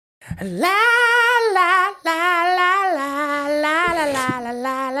La la la la la la la la la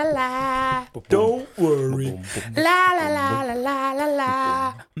la la la. Don't worry. La la la la la la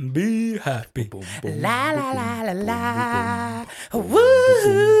la. Be happy. La la la la la. Woo.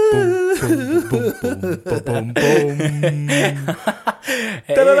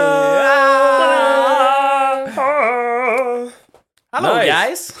 Hello Nice.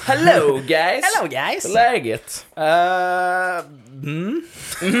 guys. Hello guys. Hello guys. Läget?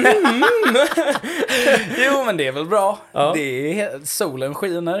 Jo men det är väl bra. Ja. Det är, solen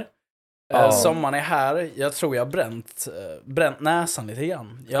skiner. Ja. Sommaren är här. Jag tror jag har bränt näsan lite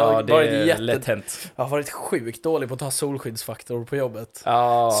grann. Jag har Ja, det är lätt hänt. Jag har varit sjukt dålig på att ta solskyddsfaktor på jobbet.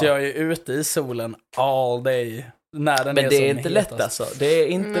 Ja. Så jag är ute i solen all day. När den Men är det som är inte hetast. lätt alltså. Det är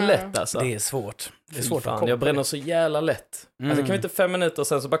inte lätt alltså. Det är svårt. Det är svårt Fan, att komma jag på bränner det. så jävla lätt. Alltså kan vi inte 5 minuter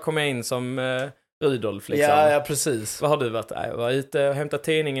sen så bara kommer jag in som Rudolf liksom. Ja, precis. Vad har du varit? Jag var ute och hämtade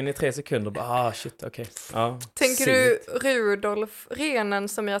tidningen i 3 sekunder. Bara, shit, okej. Ja. Tänker du Rudolf renen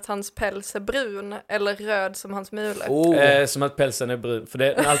som i att hans päls är brun eller röd som hans mule? Som att pälsen är brun. För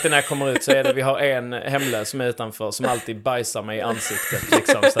det, alltid när jag kommer ut så är det, vi har en hemlös som är utanför som alltid bajsar mig i ansiktet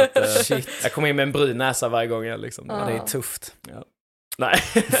liksom. Så att, jag kommer in med en brun näsa varje gång jag liksom. Ja, det är tufft. Ja. Nej.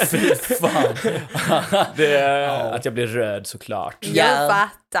 Fy fan. Det är att jag blir röd såklart. Jag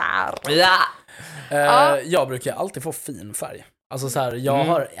fattar. Jag brukar alltid få fin färg. Alltså så här, jag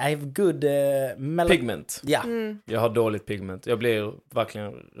har I have good Pigment. Ja. Jag har dåligt pigment. Jag blir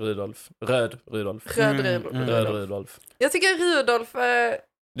verkligen Rudolf. Röd Rudolf. Röd Rudolf. Jag tycker Rudolf...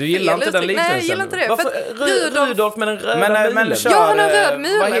 Du gillar inte den liknelsen? Nej, jag gillar inte det. Varför För Rudolf med den röda mulen? kör, Ja, han har röd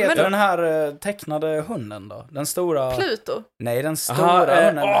mule, vad heter men- den här tecknade hunden då? Den stora... Pluto. Nej, den stora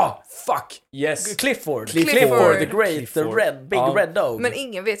hunden. Fuck! Yes. Clifford. Clifford. The Great, Clifford. the Big Red Dog. Men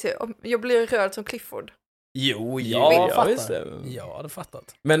ingen vet ju. Om jag blir röd som Clifford. Jo, Ja, jag visst fattar. är det. Jag hade fattat.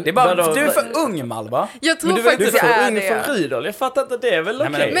 Men Det är bara, vadå? du är för ung, Malva. Jag tror Men du är faktiskt för jag är ung det. för Rudolf. Jag fattar inte, det är väl Nej,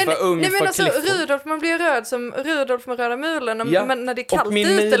 men- okej? Men, för ung nej, men för alltså Clifford. Rudolf, man blir röd som Rudolf med röda mulen Ja, men när det är och kallt min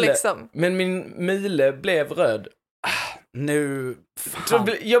ute mule- liksom. Men min mule blev röd. Nu... Så Fan.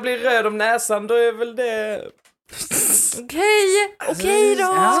 jag blir röd om näsan, då är väl det... Okej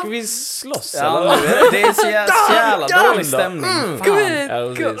då. Ska vi slåss Ja, eller? det är så jävla Gun dålig då. stämning. Gå Fan. ut, Ja,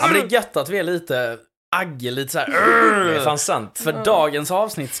 gå. precis. Ja, men det är gött att vi är lite agge, lite så här. Det är fan sant. För dagens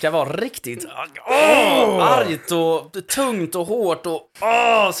avsnitt ska vara riktigt argt och tungt och hårt och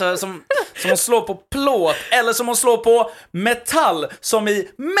så här, som att slå på plåt eller som att slå på metall som i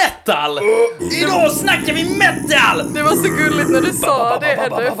metal. Idag snackar vi metal! Det var så gulligt när du sa det,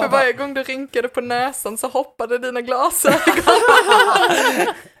 Edde, för varje gång du rynkade på näsan så hoppade dina glasögon.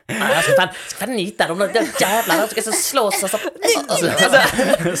 Jag ska fan nita dem, de jävlarna ska så slåss och så.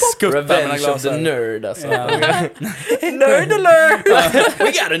 Skuttar mina Revenge of the glasögon. nerd alltså. Nerd alert! We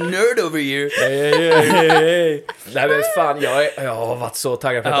got a nerd over here. Nej men fan, jag har varit så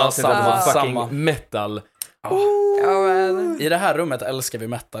taggad på ett Ja, avsnitt att det var samma. fucking Samma. metal. Ja, men. I det här rummet älskar vi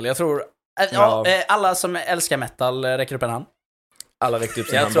metal. Jag tror alla som älskar metal räcker upp en hand. Alla räckte upp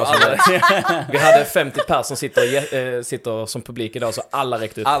sin Jag hand. tror bara så alla. där. Vi hade 50 personer som sitter som publik idag, så alla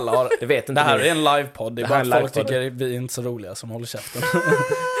räckte upp. Alla har... Det vet inte Det här ni. är en livepodd. Det är Det bara här är att en folk livepodd. tycker vi är inte så roliga som håller käften.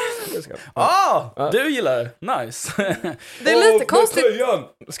 Du gillar det. Nice. Det är lite konstigt.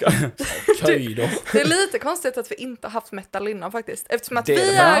 Köj då. Det är lite konstigt att vi inte har haft metal innan faktiskt. Eftersom att Det är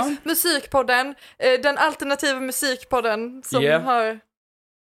vi det. är musikpodden, den alternativa musikpodden som Yeah. har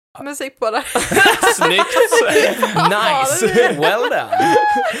musikpodden. Snyggt! Nice! Well done.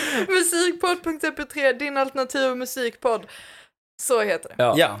 Musikpodd.mp3, din alternativa musikpodd. Så heter det.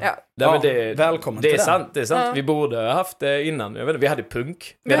 Ja. Ja. Ja. Nej, men det, välkommen det är till sant, det är sant. Ja. Vi borde ha haft det innan. Jag vet inte, vi hade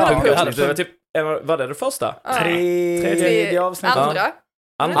punk. Vi hade punk. Det var typ, var det första? Ja. Tredje avsnitt. Andra.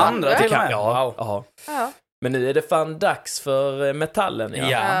 Andra till och med. Ja. Wow. Ja. Ja. Men nu är det fan dags för metallen. Ja.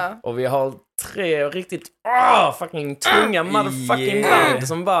 Ja. Och vi har 3 riktigt fucking tunga motherfucking band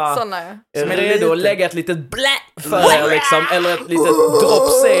som bara Såna. är Som är redo lite- att lägga ett litet blä för er liksom. Eller ett litet dropp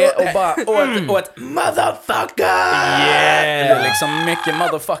C och bara Och ett motherfucker! Det är liksom mycket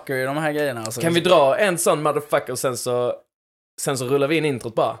motherfucker i de här grejerna. Alltså. Kan vi dra en sån motherfucker och sen så rullar vi in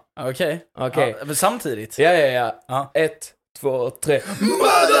introt bara. Okej. Okej. Ja, men samtidigt. Ja. Ja. 1, 2, 3.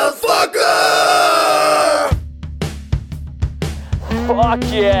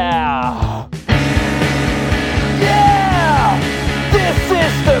 Fuck yeah! Yeah! This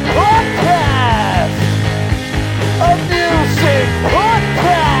is the podcast! A music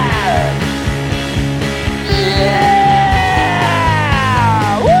podcast!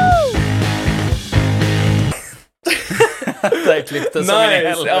 Yeah! Woo! Tack. klippte som in i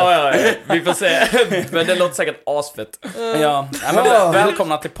helvete. Ja, vi får se. Men det låter säkert asfett. Ja, men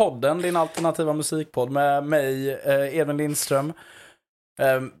välkomna till podden, din alternativa musikpodd med mig, Edvin Lindström.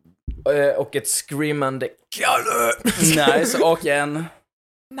 Och ett screamande Nice, och en...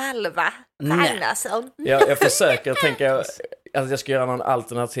 Malva Magnusson. Jag försöker tänka att jag ska göra någon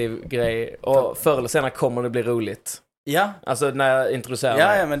alternativ grej. Och förr eller senare kommer det bli roligt. Ja. Alltså när jag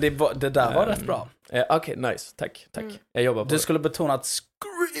introducerar Ja, men det där var rätt bra. Okej, nice. Tack. Jag jobbar på Du det. skulle betona att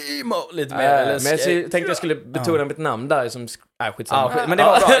screamo lite mer. Eller Men jag tänkte jag skulle betona mitt namn där som... skitsamma. men det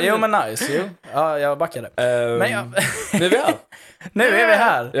var bra. Jo, men nice. Jo. Ja, jag backade. Men ja. Nu är vi här. Nu är vi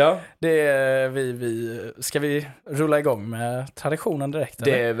här. Ja. Det är ska vi rulla igång med traditionen direkt?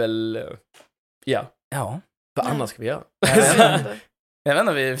 Eller? Det är väl... Ja. Ja. Vad annars ska vi göra? Jag vet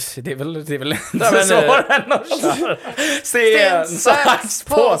inte, det är väl inte men, svårare än att köra. Sten, sax,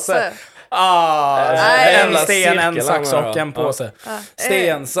 påse. En sax och en påse.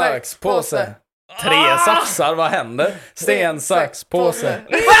 Sten, sax, påse. 3 saxar, vad händer? Sten, sax, påse.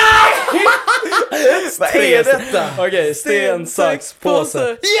 Vad är detta? Okej, sten, sax,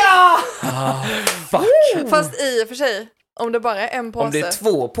 påse. Ja! Fuck. Fast i och för sig, om det bara är en påse. Om det är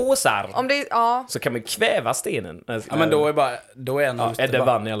 2 påsar Om det är, ja. så kan man kväva stenen. Ja, men då är en ute. Det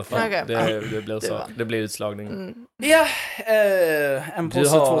vann i alla fall. Okay. Det blir så. Det blir utslagning. Ja, en påse,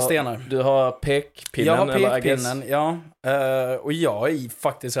 2 stenar. Du har pekpinnen. Jag har eller, pekpinnen, ja. Och jag är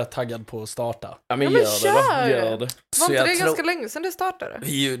faktiskt rätt taggad på att starta. Ja, men Ja, men gör det. Var inte jag det ganska länge sedan du startade?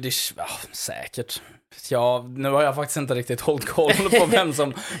 Jo, säkert. Ja, nu har jag faktiskt inte riktigt hållit koll på vem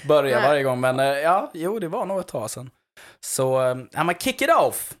som börjar varje gång. Men det var nog ett tag sedan. Så, men kick it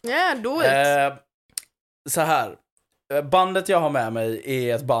off! Yeah, do it! Så här. Bandet jag har med mig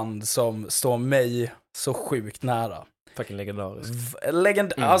är ett band som står mig så sjukt nära. Fucking legendarisk.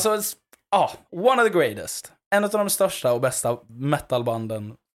 Alltså, one of the greatest. En av de största och bästa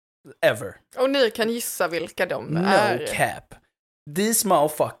metalbanden ever. Och ni kan gissa vilka de No är. cap. These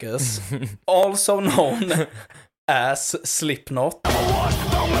motherfuckers, also known as Slipknot.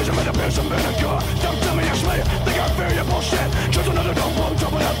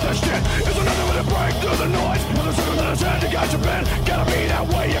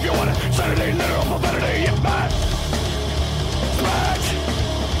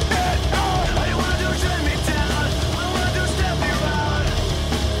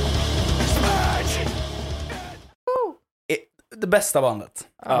 Det bästa bandet.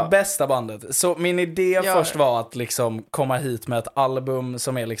 Bästa bandet. Så min idé först var att liksom komma hit med ett album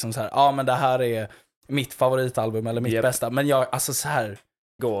som är liksom så här, men det här är mitt favoritalbum eller mitt bästa. Men alltså så här,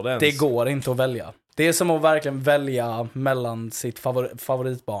 det går inte att välja. Det är som att verkligen välja mellan sitt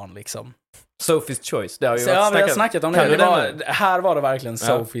favoritbarn liksom. Sophie's Choice. Det har ju vi har snackat om det. Här var det verkligen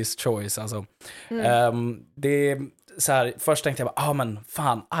Sophie's Choice alltså. Det är så här, först tänkte jag bara, men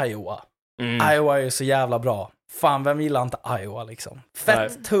fan, Iowa. Iowa är ju så jävla bra. Fan, vem gillar inte Iowa liksom?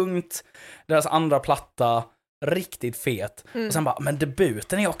 Fett tungt. Deras andra platta, riktigt fet. Och sen bara, men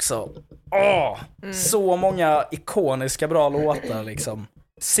debuten är också så många ikoniska bra låtar liksom.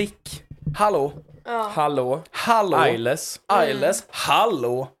 Sick. Hallå. Eyeless.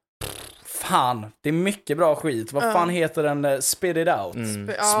 Hallå. Fan, det är mycket bra skit. Vad fan heter den? Spit It Out.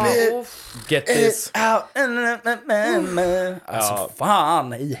 Get This. Alltså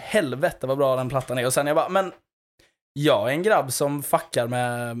fan, i helvete vad bra den plattan är. Och sen jag bara, men jag är en grabb som fuckar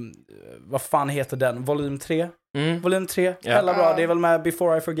med, vad fan heter den? Volym 3? Volym 3, jävla bra. Det är väl med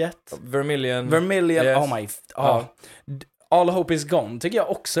Before I Forget? Vermilion, yes. Oh my... All Hope Is Gone tycker jag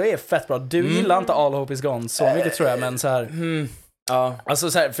också är fett bra. Du gillar inte All Hope Is Gone så mycket tror jag, men så här...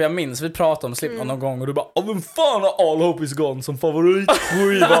 Alltså så här, för jag minns vi pratade om Slipknot någon gång och du bara, vem fan har All Hope Is Gone som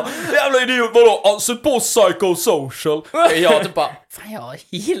favoritskiva? Jävla idiot, vadå? Sätt på Psychosocial. Jag typ bara, fan jag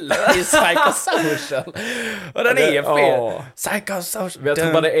gillar ju Psychosocial. Och den är fel. Psychosocial. Jag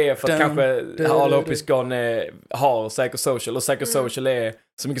tror bara det är för att kanske All Hope Is Gone har Psychosocial och Psychosocial är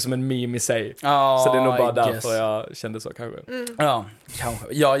så mycket som en meme i sig. Så det är nog bara därför jag kände så kanske. Ja, kanske.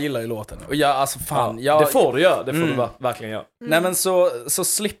 Jag gillar ju låten. Och jag, alltså fan. Det får du göra, det får du verkligen göra. Nej men så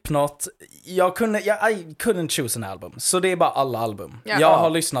Slipknot, I couldn't choose an album. Så det är bara alla album. Jag har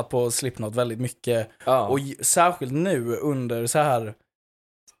lyssnat på Slipknot väldigt mycket. Och särskilt nu under så här,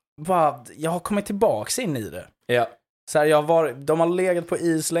 bara, jag har kommit tillbaks in i det. Så här, de har legat på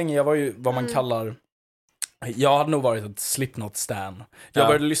is länge. Jag var ju vad man kallar, jag hade nog varit ett Slipknot-stan. Jag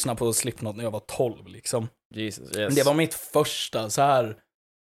började lyssna på Slipknot när jag var 12 liksom. Jesus, yes. Det var mitt första så här.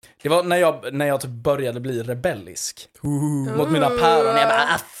 Det var när jag typ började bli rebellisk mot mina päron. Jag bara,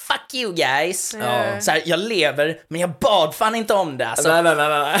 fuck you guys. Så här, jag lever, men jag bad fan inte om det. Så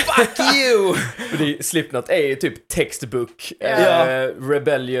Nej. fuck you. Slipknot är ju typ textbook,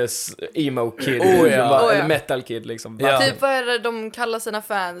 rebellious emo kid, eller metal kid liksom. Ja. Typ vad är det de kallar sina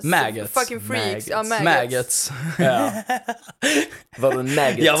fans? Maggots. Fucking freaks. Ja, Maggots. Ja. Var du en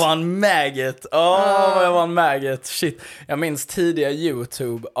maggot? Jag var en maggot. Jag var en maggot. Shit. Jag minns tidiga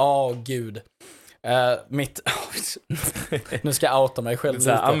YouTube. Gud. Nu ska jag outa mig själv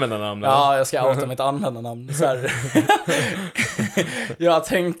lite. lite. Användarnamn? Ja, jag ska outa mitt användarnamn. Så här. Jag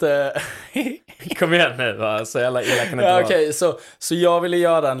tänkte... Kom igen nu, va? Så jävla illa kan det inte vara. Okej, så jag ville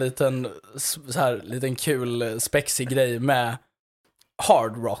göra en liten kul spexig grej med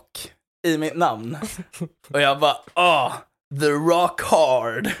hard rock i mitt namn. Och jag bara, The Rock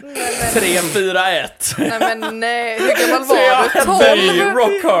Hard. 341. Nej, hur gammal var du? 12?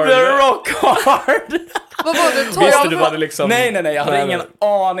 Rock Hard. The Rock Hard. Vad var du? 12? Visste du vad det liksom... Nej, jag hade ingen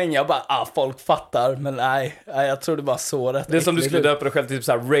aning. Jag bara, folk fattar. Men nej, jag tror det bara så rätt. Det är som du skulle döpa dig själv till typ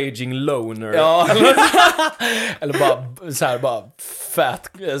såhär Raging Loner. Ja. Eller bara fat,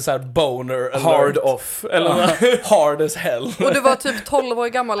 såhär boner. Hard off. Eller hard as hell. Och du var typ 12 år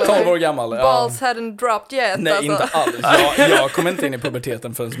gammal? 12 år gammal, ja. Balls hadn't dropped yet. Nej, alltså. inte alls. Jag kom inte in i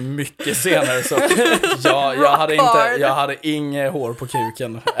puberteten förrän mycket senare. Så jag hade inget hår på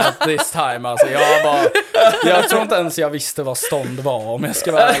kuken at this time. Alltså, jag tror inte ens jag visste vad stånd var, om jag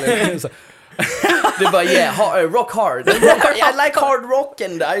ska vara ärlig. du bara, rock hard. I like hard rock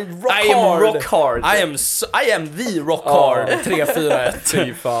and I am rock hard. I am the rock hard. 341.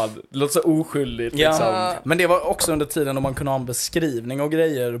 Fy fan. Det låter så oskyldigt liksom. Ja. Men det var också under tiden då man kunde ha en beskrivning och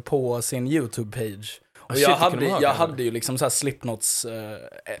grejer på sin YouTube-page. Och jag hade ju liksom så här Slipknots,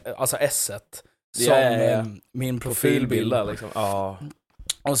 alltså S-et som min profilbild där liksom.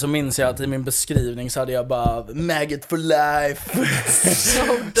 Och så minns jag att i min beskrivning så hade jag bara maggot for life.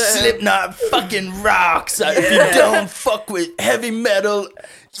 Slipknot fucking rocks. If you don't fuck with heavy metal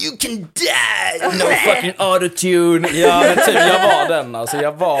you can die. No fucking autotune. Ja, men typ, jag var den. Alltså,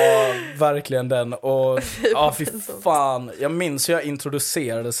 jag var verkligen den. Och fy fan. Jag minns hur jag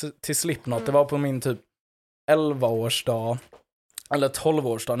introducerades till Slipknot. Det var på min typ 11-årsdag. Eller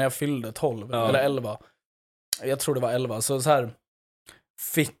 12-årsdag när jag fyllde 12. Eller 11. Jag tror det var 11. Så här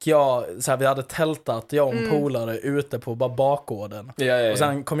fick jag, så här, vi hade tältat, jag och en polare ute på bara bakgården. Och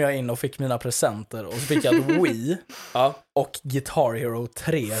sen kom jag in och fick mina presenter. Och så fick jag ett Wii och Guitar Hero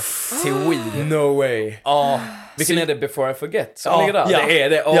 3 till Wii. No way. Vilken är det, Before I Forget? Som ligger där? Ja. Det är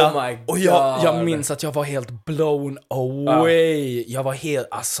det, oh my god. Och jag minns att jag var helt blown away. Jag var helt,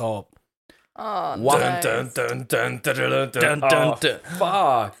 alltså... Alltså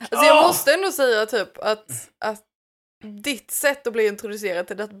jag måste ändå säga typ att ditt sätt att bli introducerad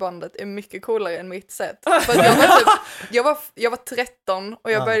till det bandet är mycket coolare än mitt sätt. För att jag var 13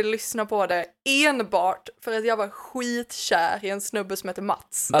 och jag började lyssna på det enbart för att jag var skitkär i en snubbe som heter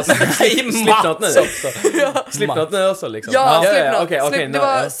Mats. Alltså, Slipknot nu också. Slipknot nu också liksom. Ja, Slipknot. Okay, det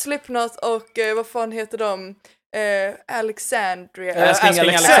var Slipknot och vad fan heter de? Alexandria.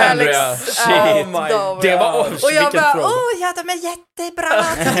 Alexandria. Shit. Det var och jag bara, de är jättebra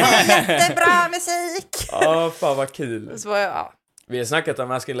musik. Fan vad kul. Så ja. Vi har snackat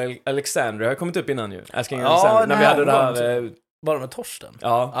om Asking Alexandria, har kommit upp innan ju. Asking Alexandria, när vi hade det här... Var det med Torsten?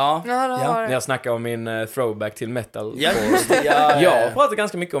 Ja. När jag snackade om min throwback till metal. Jag pratar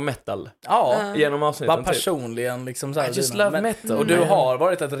ganska mycket om metal. Genom avsnitten. Bara personligen liksom så här. I just love metal. Och du har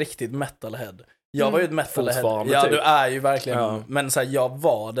varit ett riktigt metalhead. Jag var ju ett metalhead. Ja, typ. Du är ju verkligen. Men så här, jag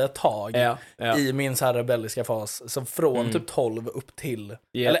var det ett tag i min så här rebelliska fas. Så från typ 12 upp till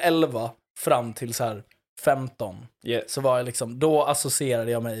eller 11 fram till så här 15. Så var jag liksom, då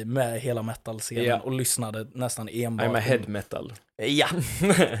associerade jag mig med hela metal-scenen och lyssnade nästan enbart. I'm a head metal. Ja.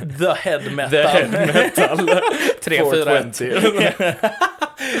 The head metal. The head metal. 340.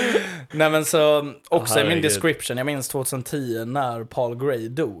 Nej men så också i min description, jag minns 2010 när Paul Gray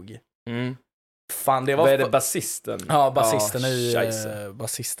dog. Fan, det var... Vad är det, basisten? Ja,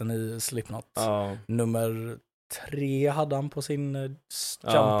 basisten i Slipknot. Nummer 3 hade han på sin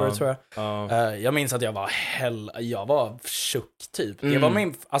jumper, tror jag. Jag minns att jag var tjock typ. Det var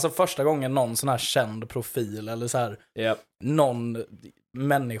min, alltså första gången någon sån här känd profil eller så här någon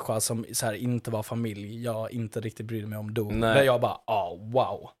människa som så här inte var familj jag inte riktigt brydde mig om dog. Där jag bara,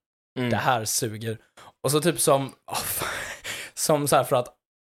 wow. Det här suger. Och så typ som så här, för att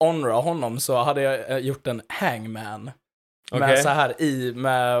honra honom så hade jag gjort en hangman. Med så här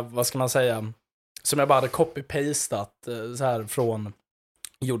med vad ska man säga, som jag bara hade copy-pastat så här från,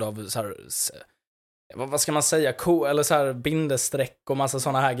 gjord av så här, vad ska man säga, eller så här bindestreck och massa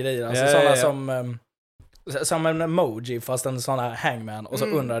såna här grejer. Alltså såna som som en emoji fast en sån här hangman och så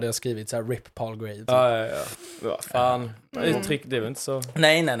under hade jag skrivit så här RIP Paul Gray typ. Ja. Vad fan. Uttryck, det är väl inte så...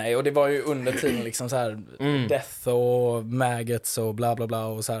 Nej, och det var ju under tiden liksom så här death och maggots och bla bla bla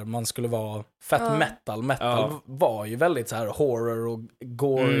och så här, man skulle vara fett metal var ju väldigt så här horror och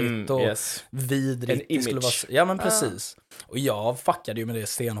gorigt och vidrigt. En det skulle vara, ja men precis. Och jag fuckade ju med det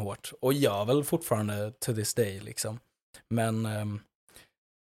stenhårt och jag väl fortfarande to this day liksom. Men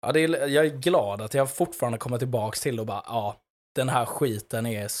ja, jag är glad att jag fortfarande kommer tillbaks till och bara, den här skiten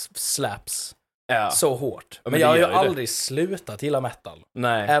är slaps så hårt. Men jag har ju aldrig slutat gilla metal.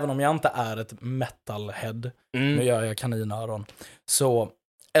 Nej. Även om jag inte är ett metalhead, nu gör jag kaninöron, så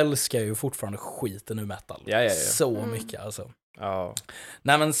älskar jag ju fortfarande skiten ur metal. Ja. Så mycket alltså. Ja.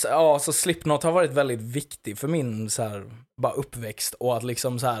 Nej men så Slipknot har varit väldigt viktig för min så här, bara uppväxt och att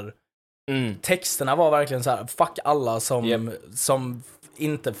liksom så här texterna var verkligen så här, fuck alla som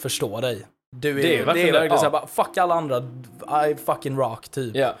inte förstår dig. Det är verkligen så här, bara fuck alla andra, I fucking rock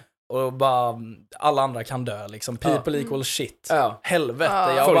typ. Ja. Och bara alla andra kan dö liksom. People equal shit.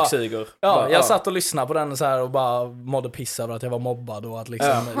 Helvete. Folk bara, suger. Jag satt och lyssnade på den så här och bara mådde piss över att jag var mobbad och att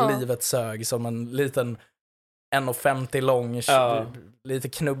liksom livet sög som en liten 1,50 lång, lite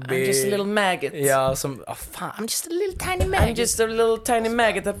knubbig. I'm just a little maggot. Ja, som, I'm just a little tiny maggot. I'm just a little tiny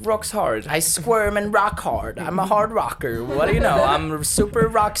maggot that rocks hard. I squirm and rock hard. I'm a hard rocker. What do you know? I'm super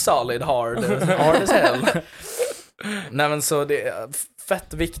rock solid hard. Hard as hell. Nej men så det är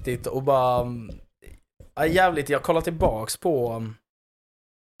fett viktigt och bara jävligt, jag kollar tillbaks på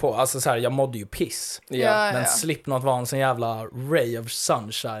alltså så här, jag mådde ju piss. Men Slipknot var en sån jävla ray of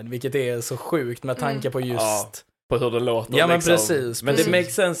sunshine, vilket är så sjukt med tanke på just på hur det låter. Ja men liksom. precis. Men det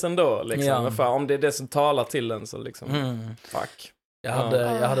makes sense ändå liksom. Fan, om det är det som talar till den så liksom. Fuck. Jag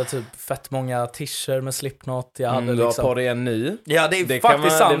hade typ fett många t-shirts med Slipknot. Jag hade du har liksom... på det en ny. Ja, det är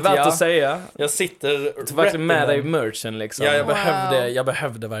faktiskt sant. Det är värt att säga. Jag sitter du verkligen med dig i merchen liksom. Ja, jag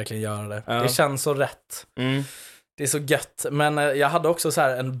behövde verkligen göra det. Det känns så rätt. Det är så gött. Men jag hade också så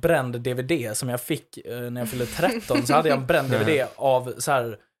här en bränd DVD som jag fick när jag fyllde 13. Så hade jag en bränd DVD av så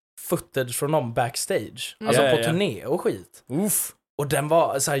här footage från dem backstage. Alltså på turné och skit. Uff. Och den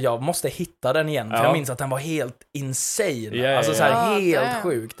var så här, jag måste hitta den igen. För jag minns att den var helt insane. Alltså så här helt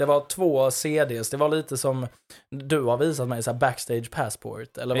sjuk. Det var 2 CDs. Det var lite som du har visat mig, så här backstage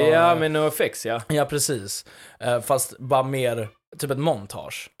passport. Eller vad? Ja, med NoFX, Ja, precis. Fast bara mer typ ett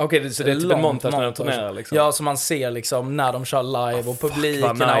montage. Okej, så det är typ ett montage när de turnerar liksom. Ja, så man ser liksom när de kör live och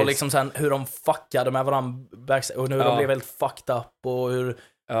publikerna och liksom sen hur de fuckade med varandra backstage. Och hur de blev väldigt fucked up och hur...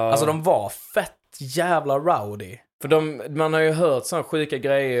 Alltså de var fett jävla rowdy. För man har ju hört sådana sjuka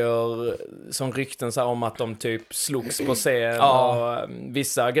grejer som rykten så här, om att de typ slogs på scen och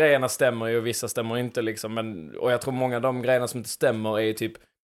vissa grejerna stämmer ju och vissa stämmer inte liksom. Och jag tror många av de grejerna som inte stämmer är ju typ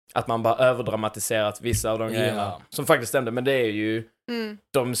att man bara överdramatiserat vissa av de grejerna som faktiskt stämde. Men det är ju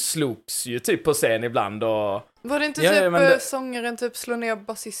de slogs ju typ på scen ibland och... Var det inte sångaren typ slå ner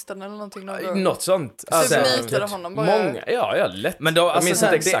basisten eller någonting? Något sånt. Alltså, nitade honom bara. Många, lätt. Men då, alltså, så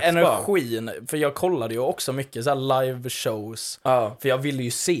här, det är energin, för jag kollade ju också mycket så här live shows. För jag ville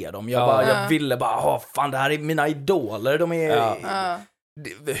ju se dem. Jag ville bara, fan det här är mina idoler. De är...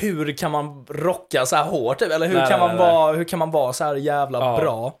 Hur kan man rocka så här hårt? Eller hur kan man vara så här jävla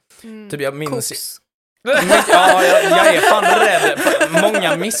bra? Typ jag minns... jag är fan rädd.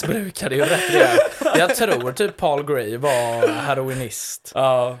 Många missbrukade ju rätt det. Jag tror typ Paul Gray var heroinist.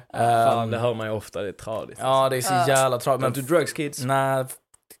 Fan, det hör man ju ofta, det är tradigt. Ja, det är så jävla tradigt. Men du drugs kids? Nej,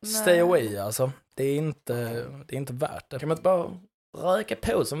 stay away alltså. Det är inte värt det. Kan man inte bara röka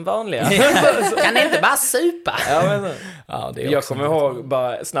på som vanliga? Kan inte bara supa? Jag kommer ihåg,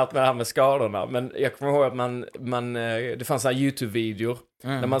 bara snabbt med det här med skadorna, men jag kommer ihåg att man det fanns så här YouTube-videor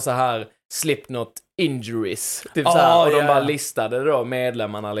där man så här Slipknot injuries typ så här, och de bara listade då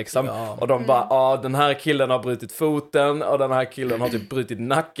medlemmarna liksom och de bara, den här killen har brutit foten och den här killen har typ brutit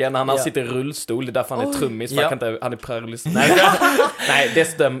nacken, han sitter i rullstol, det är därför han är trummis, för han är paralyserad. Nej, det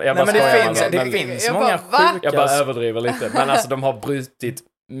stämmer. Jag bara det finns många sjuka. Jag bara överdriver lite, men alltså de har brutit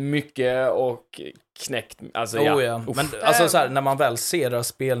mycket och knäckt, alltså Men alltså så här, när man väl ser deras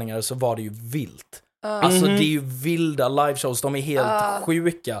spelningar så var det ju vilt. Alltså det är ju vilda liveshows, de är helt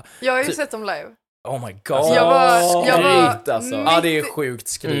sjuka. Jag har ju sett dem live. Oh my god. Jag var det är sjukt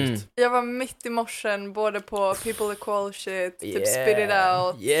skryt. Jag var mitt i morsen både på People Equal Shit, typ Spit It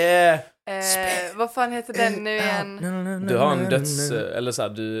Out. Vad fan heter den nu igen? Du har en eller så här,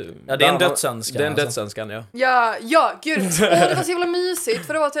 du... Ja, det är en dödsönskan. Det är en dödsönskan, Ja, gud. Det var så jävla mysigt,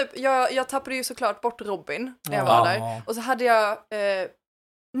 för det var typ, jag tappade ju såklart bort Robin när jag var där. Och så hade jag...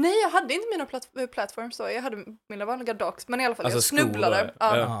 Nej, jag hade inte mina plattforms då. Jag hade mina vanliga docs. Men i alla fall, alltså jag snubblade.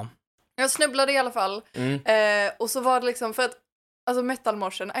 Jag snubblade i alla fall. Och så var det liksom för att alltså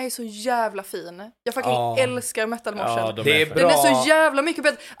metalmorsen är så jävla fin. Jag fucking älskar metalmorsen. Ja, det är bra. Den är så jävla mycket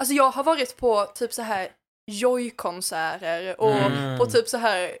bättre. Alltså jag har varit på typ så här Joy-konserter och på typ så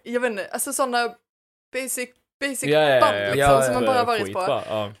här, jag vet inte, alltså sådana basic band liksom, som man bara har varit på.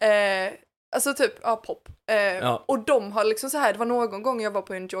 Alltså typ, pop. Och de har liksom så här, det var någon gång jag var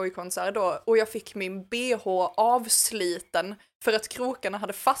på en Joy-konsert då och jag fick min BH avsliten för att krokarna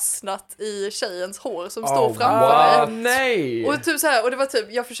hade fastnat i tjejens hår som stod framför mig. Nej! Och typ så här, och det var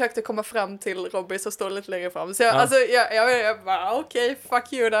typ, jag försökte komma fram till Robbie som står lite längre fram. Så jag bara, okej,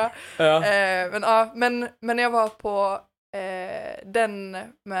 fuck you då. Men när jag var på den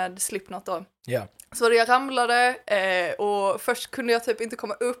med Slipknot då. Ja. Så jag ramlade och först kunde jag typ inte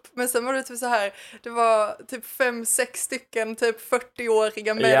komma upp, men sen var det typ så här, det var typ 5-6 stycken typ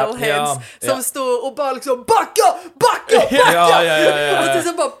 40-åriga metalheads som stod och bara liksom backa! Och tills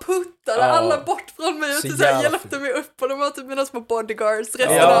jag bara puttade alla bort från mig och tills jag hjälpte mig upp och de var typ mina små bodyguards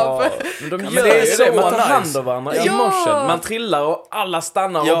resten av. De gör det så det, man tar hand om varandra i morsen. Man trillar och alla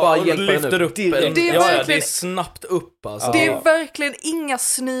stannar och bara hjälper upp. Det är snabbt upp alltså. Det är verkligen inga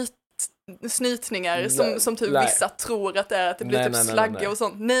snytningar som typ vissa tror att det är, att det blir typ slagga och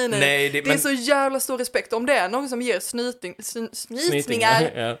sånt. Nej. Det är så jävla stor respekt. Om det är någon som ger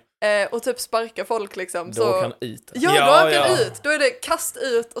snytningar och typ sparkar folk liksom. Då åker han ut. Då åker han ut. Då är det kast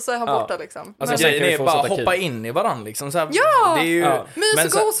ut och så är han borta liksom. Alltså grejen är bara hoppa in i varandra liksom. Så här, det är ju,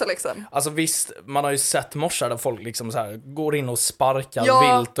 mys och gosa liksom. Alltså visst, man har ju sett morsar där folk liksom så här går in och sparkar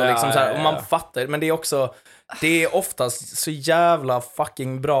vilt och liksom så här, och man fattar. Men det är också, det är oftast så jävla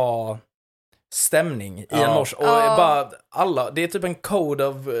fucking bra stämning i en mors och bara alla, det är typ en code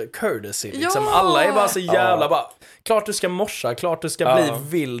of courtesy liksom. Alla är bara så jävla bara, klart du ska morsa, klart du ska bli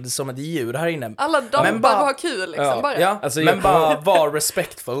vild som ett djur här inne. Alla dampar bara ha kul liksom bara. Ja, alltså, men bara var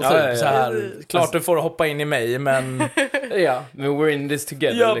respectful typ så här. Klart du får hoppa in i mig men men we're in this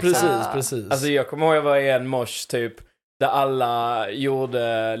together. Ja, liksom. precis. Alltså jag kommer ihåg jag var i en mors typ där alla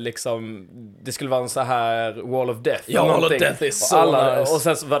gjorde liksom, det skulle vara en så här wall of death. Ja, wall of death är så nice. Och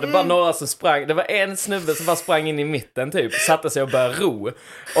sen så var det bara några som sprang, det var en snubbe som bara sprang in i mitten typ, satte sig och började ro.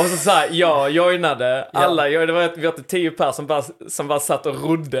 Och så här, jag joinade, alla, det var vi hade 10 personer som bara satt och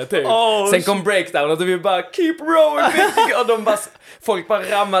rodde typ. Sen kom breakdown och vi bara keep rowing och de bara, folk bara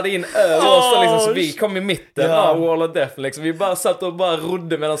rammade in över oss och liksom, så vi kom i mitten av wall of death liksom. Vi bara satt och bara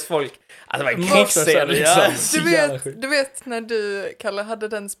rodde medan folk, alltså det var en krigsscen liksom. Du vet när du, Kalle, hade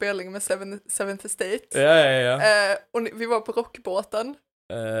den spelningen med Seventh Estate. Och vi var på rockbåten.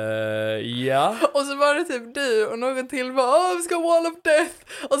 Och så var det typ du och någon till bara, vi ska Wall of Death.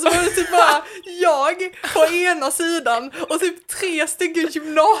 Och så var det typ bara jag på ena sidan och typ 3 stycken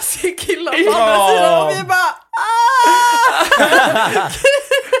gymnasiekillar på andra sidan. Och vi bara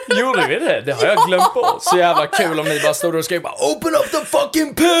Gjorde vi det? Det har jag glömt på. Så jävla kul om ni bara stod och skrev bara open up the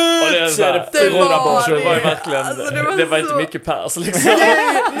fucking pit! Och det var ju verkligen, alltså, det var inte mycket pers liksom.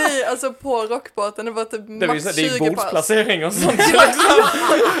 Nej, alltså på rockbåten det var typ max 20 pers. Det är bordsplacering och sånt.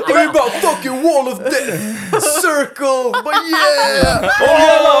 Och vi bara fucking wall of death, circle, but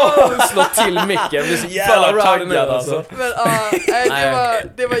slå till micken, vi är så jävla taggade alltså. Men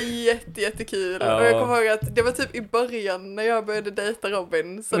det var jättekul. Och jag kommer ihåg att det var typ i början när jag började dejta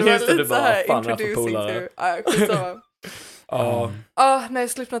Robin. Så det var lite så här introducing to... Nej,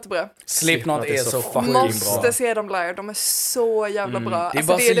 Slipknot är bra. Slipknot är så fucking Måste bra. se dem live, de är så jävla bra. Det är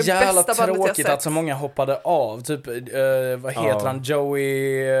bara så jävla tråkigt att så många hoppade av. Typ, vad heter han?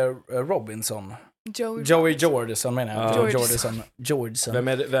 Joey Robinson. Joey Jordison menar jag. Jordison.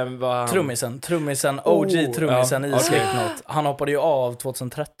 Vem var han? Trummisen, OG-trummisen i Slipknot. Han hoppade ju av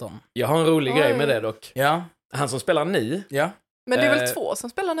 2013. Jag har en rolig grej med det dock. Ja. Han som spelar ni. Ja. Men det är väl 2 som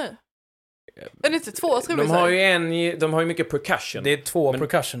spelar nu? Är det inte 2 trummisar? De har ju mycket percussion. Det är 2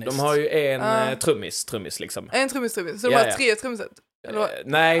 percussionists. De har ju en trummis liksom. En trummis. Så de har 3 trumset?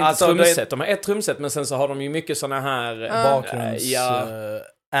 Nej, alltså, trumset. De har ett trumset, men sen så har de ju mycket såna här bakgrunds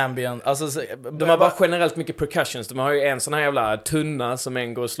ambient, alltså de har bara generellt mycket percussions. De har ju en sån här jävla tunna som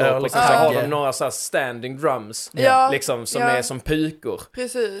en går och slår på, liksom, så har de några så här standing drums liksom som är som pykor.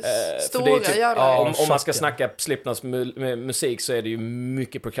 Precis. Stora typ, jävla. Om man ska snacka Slipknots musik så är det ju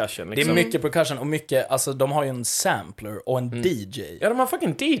mycket percussion liksom. Det är mycket percussion och mycket, alltså de har ju en sampler och en DJ. Ja, de har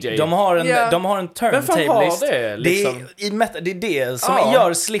fucking DJ. De har en turntable. Vem fan har det liksom? Det är det som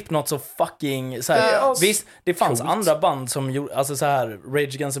gör Slipknot så fucking så här. Visst, det fanns andra band som gjorde, alltså så här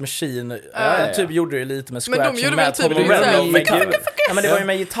Rage Against the Machine typ gjorde det lite med scratch. Men de gjorde väl typ men det var ju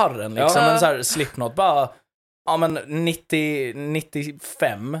med gitarren liksom. Men så här Slipknot bara men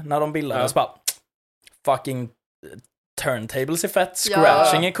 95 när de bildades bara fucking turntables är fett,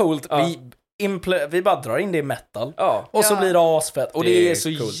 scratching är coolt. Vi bara drar in det i metal. Och så blir det asfett. Och det är så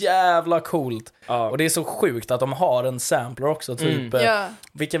coolt. Jävla coolt. Och det är så sjukt att de har en sampler också. Typ,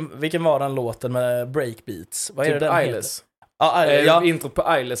 vilken var den låten med breakbeats? Vad är typ det den Eyeless. Intro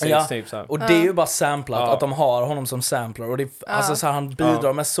på Eyeless typ så här. Och det är ju bara samplat, att de har honom som sampler. Och det, alltså, så här, han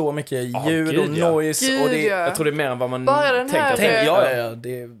bidrar med så mycket ljud och noise. Och det, jag tror det är mer än vad man bara den här, tänker.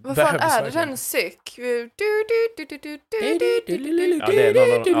 Det vad fan är det den sick? Jag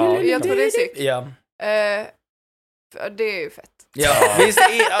tror det är sick. Ja. Det är ju fett. Ja, visst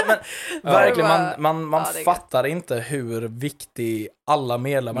men verkligen, man fattar inte hur viktig alla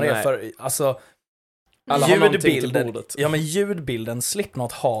medlemmar är för, alltså ljudbilden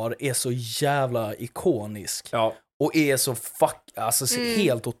Slipknot har är så jävla ikonisk och är så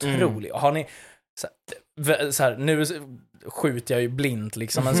helt otrolig. Har ni så här, nu skjuter jag ju blint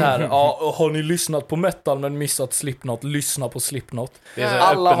liksom, men så här, har ni lyssnat på metal men missat Slipknot, lyssna på Slipknot.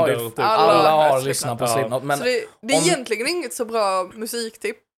 Alla har lyssnat på Slipknot, men så det är egentligen inget så bra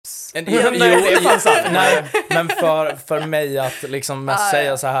musiktips. Nej, men för mig att liksom mest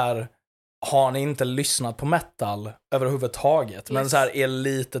säga så här, har ni inte lyssnat på metal överhuvudtaget, men så här är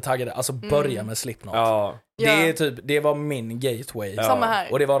lite taggade, alltså börja med Slipknot. Det är typ, det var min gateway. Samma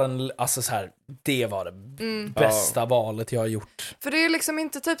här. Och det var den, alltså så här, det var det bästa valet jag har gjort. För det är liksom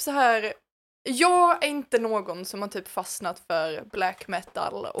inte typ så här. Jag är inte någon som har typ fastnat för black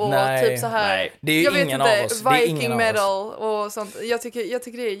metal och typ så här. Det är ju jag ingen vet inte, av oss. Viking metal och sånt. Jag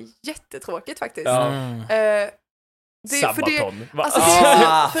tycker det är jättetråkigt faktiskt. Sabaton.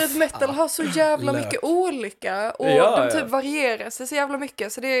 För att metal har så jävla mycket olika och de typ varierar sig så jävla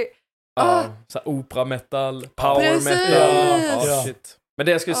mycket, så det är så opera metal, power metal. Shit. Men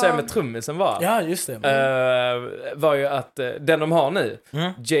det jag skulle säga med trummisen var just det. var ju att den de har nu,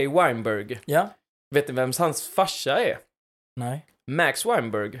 Jay Weinberg. Vet ni vem hans farsa är? Nej. Max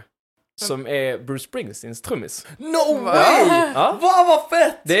Weinberg. Som är Bruce Springsteens trummis. No way! Vad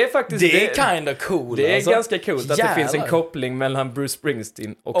fett! Det är faktiskt... Det är kinda cool. Det är ganska coolt att det finns en koppling mellan Bruce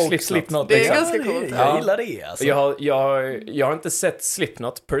Springsteen och Slipknot. Det är ganska coolt. Jag gillar det alltså. Jag har inte sett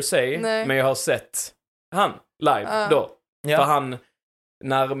Slipknot per se, men jag har sett han live då. För han...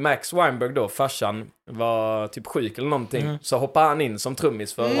 När Max Weinberg då, farsan, var typ sjuk eller någonting, så hoppade han in som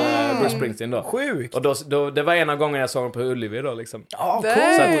trummis för Bruce Springsteen då. Sjukt! Och då, det var en av gångerna jag såg honom på Ullevi då liksom. Cool.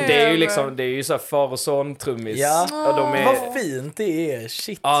 Så att det är ju liksom, det är ju så här far och son trummis. Och de är, vad fint det är,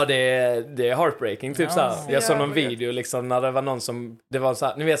 shit. Ja, det är heartbreaking typ så här. Jag såg någon video liksom när det var någon som, det var så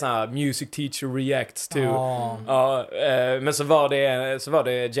här, ni vet så här, music teacher reacts to. Men så var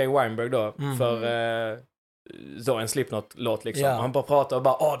det Jay Weinberg då för så en Slipknot-låt liksom. Han bara pratar och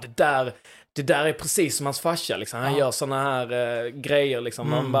bara, det där är precis som hans farsa liksom. Han gör såna här grejer liksom.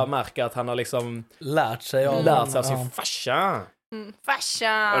 Man bara märker att han har liksom lärt sig av sin farsa.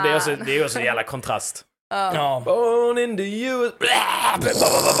 Farsa. Och det är också en jävla kontrast. Born in the US.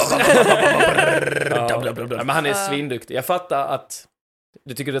 Men han är svinduktig. Jag fattar att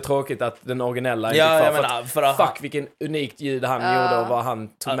du tycker det är tråkigt att den originella inte kvar, fuck vilken unikt ljud han gjorde och vad han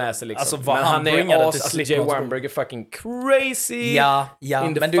tog med sig liksom. Alltså, men han är Jay Weinberg är fucking crazy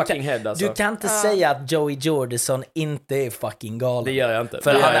in the fucking head alltså. Du kan inte säga att Joey Jordison inte är fucking galen. Det gör jag inte.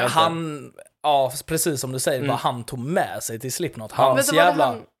 För han precis som du säger, vad han tog med sig till Slipknot.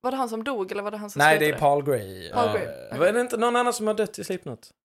 Var det han som dog eller var det han som Nej, det är Paul Gray. Var det inte någon annan som har dött i Slipknot?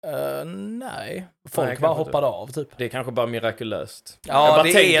 Nej. Folk bara hoppade av typ. Det är kanske bara mirakulöst. Ja,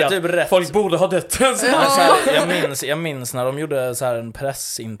 det är typ rätt. Folk borde ha dött. Jag minns när de gjorde så här en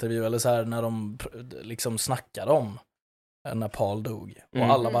pressintervju eller så här när de liksom snackade om när Paul dog. Och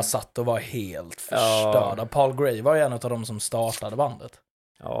alla bara satt och var helt förstörda. Paul Gray var ju en av de som startade bandet.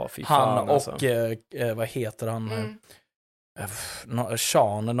 Ja, fy fan, han och alltså. Vad heter han?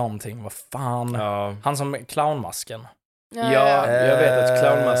 Sean någonting, vad fan. Han som clownmasken. Ja, jag vet att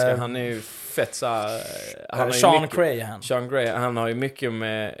clownmasken, han är ju fett så här, Sean Gray, han har ju mycket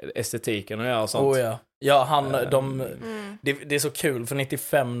med estetiken att göra och sånt. Det är så kul för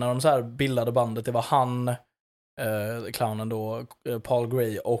 95 när de så här bildade bandet, det var han clownen då, Paul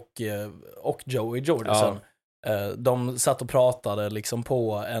Gray och Joey Jordison. De satt och pratade liksom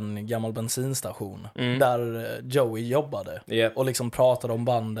på en gammal bensinstation där Joey jobbade och liksom pratade om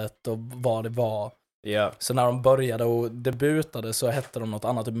bandet och vad det var. Så när de började och debutade så hette de något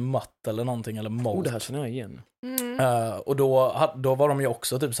annat, typ Mutt eller någonting, eller Molt. Det här känner jag igen. Och då var de ju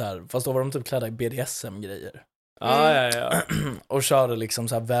också typ så här, fast då var de typ klädda i BDSM-grejer. Och körde liksom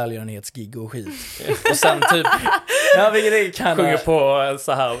så här välgörenhetsgig och skit. Och sen typ sjunger på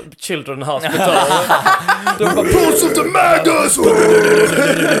så här Children Hospital. De bara Pulse of the Magus.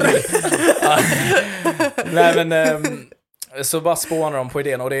 Nej men, så bara spånar de på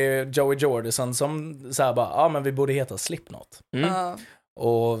idén och det är Joey Jordison som säger bara, men vi borde heta Slipknot.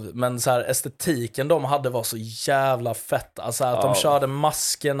 Men så här, estetiken de hade var så jävla fett. Alltså att de körde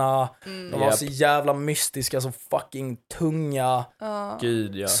maskerna, de var så jävla mystiska, så fucking tunga.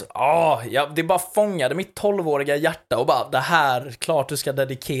 Gud, ja. Så, det bara fångade mitt 12-åriga hjärta och bara, det här, klart du ska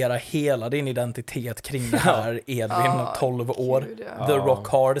dedikera hela din identitet kring det här, Edvin, 12 år. Gud, The Rock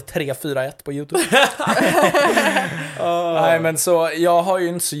Hard 341 på YouTube. Nej, men så jag har ju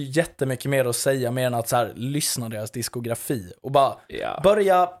inte så jättemycket mer att säga mer än att så här, lyssna deras diskografi och bara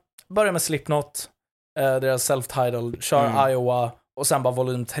börja med Slipknot, deras self-titled, kör Iowa och sen bara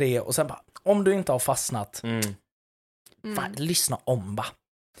volym 3 och sen bara, om du inte har fastnat, fan, lyssna om bara.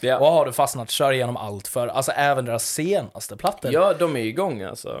 Och har du fastnat, kör igenom allt, för alltså även deras senaste plattor. Ja, de är igång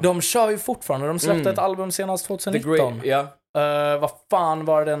alltså. De kör ju fortfarande, de släppte ett album senast 2019. Vad fan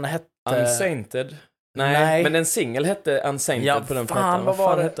var den hette? Unsainted. Nej, men en singel hette Unsainted på den plattan. Vad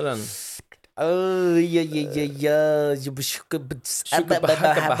fan hette den?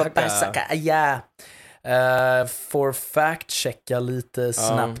 For fact-checka lite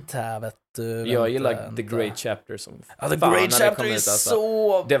snabbt här, vet du. Jag gillar The Great Chapter som The Great Chapter är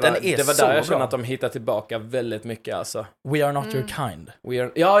så... Det var där jag kände att de hittade tillbaka väldigt mycket alltså. We are not your kind.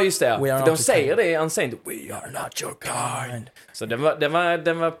 Ja, just det. De säger det i Unsainted. We are not your kind. Så den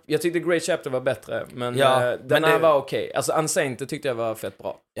var jag tyckte Great Chapter var bättre, men den här var okej. Alltså Unsainted tyckte jag var fett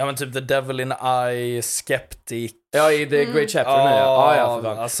bra. Ja, men typ The Devil in Eye, Skeptic. Ja, i The Great Chapter nu.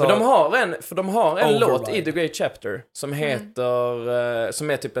 Alltså, men de har en låt i The Great Chapter som heter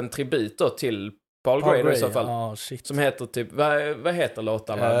som är typ en tribut då till Paul Gray i så fall. Som heter typ, vad heter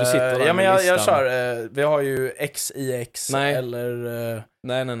låtarna? Du sitter där med listan. Jag kör, vi har ju XIX eller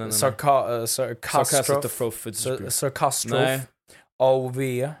nej. Sarcastrof, OV,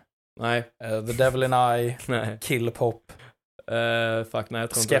 nej. The Devil in Eye, nej. Kill Pop, nej,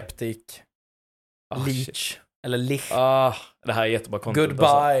 Skeptic, Leech, eller Lich. Det här är jättebra content.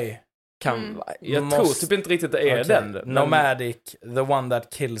 Goodbye. Jag tror typ inte riktigt det är den. Nomadic, The One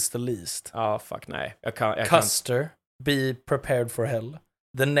That Kills the Least. Nej. Custer, Be Prepared for Hell.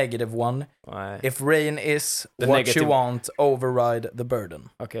 The Negative One. Nej. If Rain Is What You Want, Override the Burden.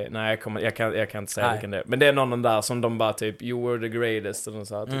 Okej, nej, jag kan inte säga vilken det är. Men det är någon där som de bara typ, You were the greatest. Och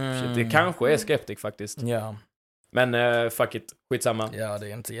så här, typ, shit. Det kanske är Skeptic faktiskt. Ja. Men fuck it, skitsamma. Ja, det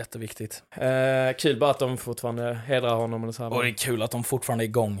är inte jätteviktigt. Kul bara att de fortfarande hedrar honom. Och, så här. Och det är kul att de fortfarande är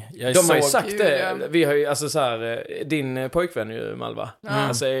igång. Har ju sagt det. Vi har ju, alltså så här, din pojkvän ju, Malva.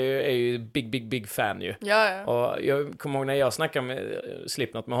 Alltså är ju big fan ju. Ja. Och jag kommer ihåg när jag snackade med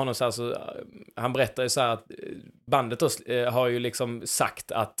Slipknot med honom så han berättade så här att bandet har ju liksom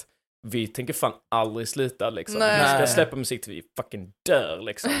sagt att vi tänker fan aldrig sluta liksom. Vi ska släppa musik till vi fucking dör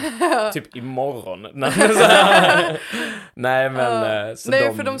liksom. Typ imorgon. Nej men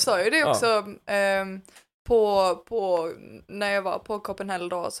för de sa ju det också på när jag var på Copenhagen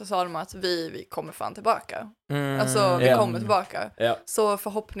då, så sa de att vi kommer fan tillbaka. Alltså vi kommer tillbaka. Så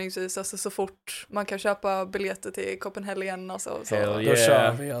förhoppningsvis alltså, så fort man kan köpa biljetter till Copenhagen och så då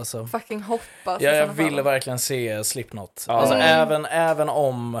kör vi alltså. Fucking hoppas. Jag ville verkligen se Slipknot. Alltså även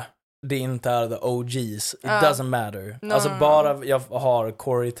om det inte är the OGs, it doesn't matter. Alltså bara jag har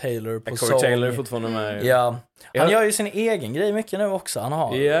Corey Taylor på sång. Corey Taylor är fortfarande med. Ja. Han gör ju sin egen grej mycket nu också. Han har.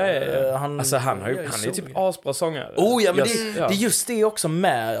 Han är typ asbra sångare. Men det är just det också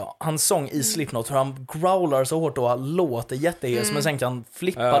med hans sång i Slipknot, hur han growlar så hårt och låter jättehes men sen kan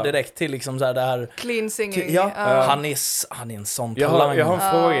flippa direkt till liksom så här det här clean singing. Han är en sån talang. Jag har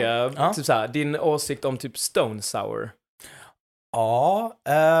en fråga, typ så här, din åsikt om typ Stone Sour.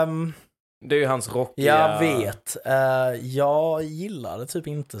 Det är ju hans rockiga... Jag vet. Jag gillar det typ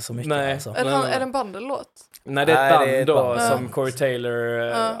inte så mycket. Nej. Alltså. Är det en bandellåt? Nej, det är ett band då som Corey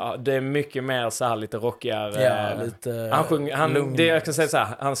Taylor. Det är mycket mer så här lite rockigare. Lite det jag kan säga så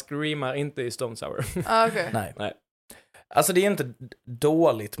här, han screamar inte i Stone Sour. Okay. Nej. Alltså det är inte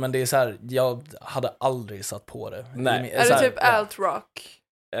dåligt, men det är så här, jag hade aldrig satt på det. Nej. Är det typ alt-rock?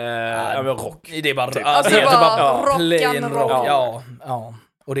 Rock. Det är bara, alltså det är bara plain rock. Ja.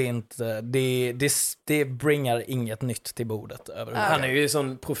 Och det är inte, det bringar inget nytt till bordet överhuvudtaget. Han är ju en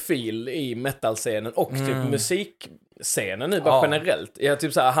sån profil i metalscenen och typ musikscenen nu bara generellt.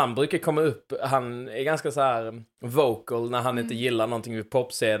 Typ så här, han brukar komma upp, han är ganska så här vocal när han inte gillar någonting vid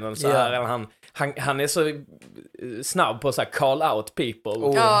popscenen så här, han är så snabb på så här call out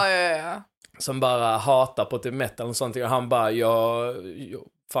people. Ja. Som bara hatar på typ metal och sånt och han bara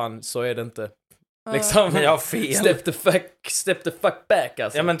fan så är det inte. Liksom, jag har fel. Step the fuck back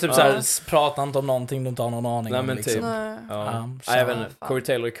alltså. Ja men typ såhär, prata inte om någonting du inte har någon aning om liksom. Typ. Jag vet inte, Corey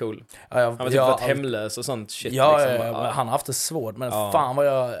Taylor är cool. Han har typ varit hemlös och sånt shit liksom. Han har haft det svårt, men fan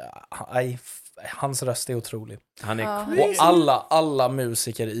vad hans röst är otrolig. Han är och alla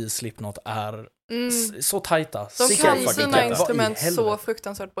musiker i Slipknot är så tajta. De kan sina instrument så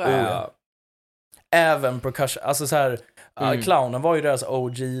fruktansvärt bra. Även percussion, alltså så här, Clownen var ju deras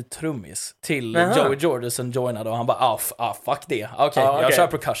OG-trummis till Joey Jordison joinade och han bara, fuck det. Okej, jag kör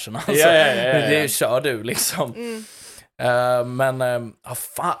percussion alltså. Det kör du liksom.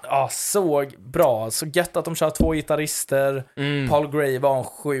 Så bra. Så gött att de kör 2 gitarrister. Paul Gray var en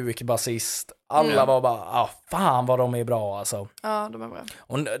sjuk basist. Alla var bara, fan vad de är bra alltså. Ja, de är bra.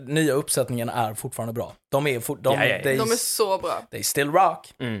 Och nya uppsättningen är fortfarande bra. De är de är så bra. They still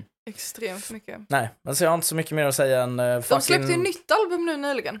rock. Extremt mycket. Nej, men så jag har inte så mycket mer att säga än de släppte ju nytt album nu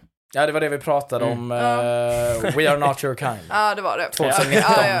nyligen. Ja, det var det vi pratade om. We Are Not Your Kind. Ja, det var det.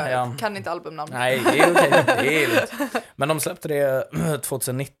 2019. Jag kan inte albumnamn. Nej, det är okej. Det är lite. Men de släppte det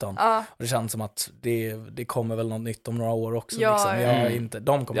 2019. Och det känns som att det kommer väl något nytt om några år också. Liksom.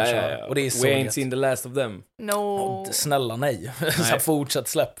 De kommer köra. Och det är så We ain't seen the last of them. No. Snälla nej. Så fortsätt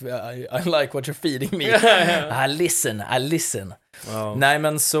släpp. I like what you're feeding me. I listen. Wow. Nej,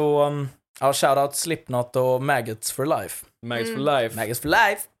 men så... shoutout Slipknot och Maggots for Life. Maggots for Life. Maggots for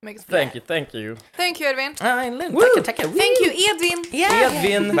Life. Thank you. Thank you, Edvin. Tackar. Thank you, Edvin.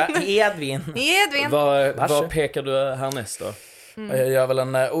 Edvin. Vad pekar du härnäst då? Jag gör väl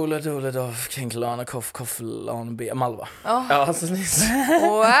en Ole då Kinklana Kofflan B Malva. Ja, så nyss.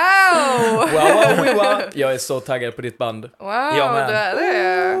 Wow. Jag är så taggad på ditt band. Wow, det är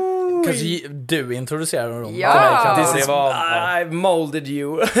det. Kanske du introducerade dem. I molded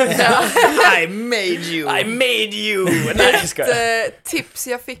you. I made you. Ett tips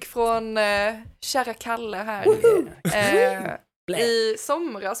jag fick från kära Kalle här i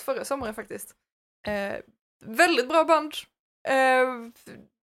somras, förra sommaren faktiskt. Väldigt bra band.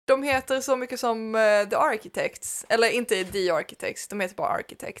 De heter så mycket som The Architects. Eller inte The Architects, de heter bara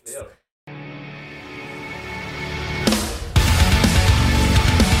Architects.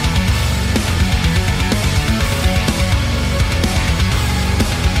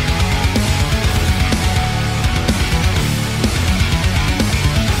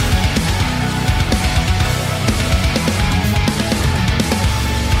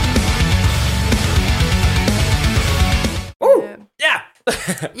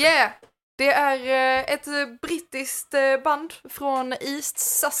 Det är ett brittiskt band från East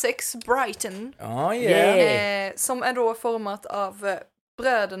Sussex, Brighton. Som är då format av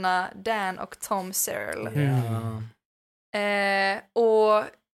bröderna Dan och Tom Searle. Och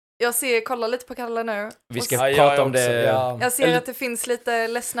jag kollar lite på Kalle nu. Vi ska prata om det. Jag ser att det finns lite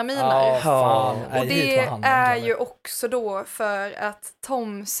ledsna miner. Och det är ju också då för att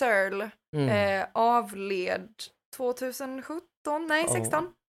Tom Searle avled 2017, nej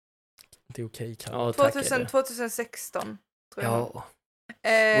 16. Det är okej, 2016 tror jag.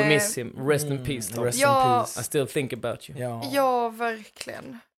 We miss him. Rest in peace, Tom. Rest in peace. I still think about you. Ja,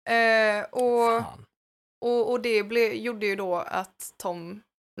 verkligen. Och det gjorde ju då att Dan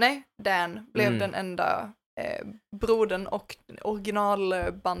blev den enda brodern och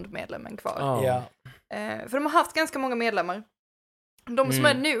originalbandmedlemmen kvar. För de har haft ganska många medlemmar. De som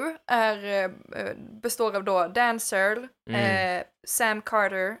är nu består av då Dan Searle, Sam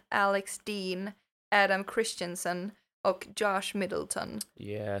Carter, Alex Dean, Adam Christensen och Josh Middleton.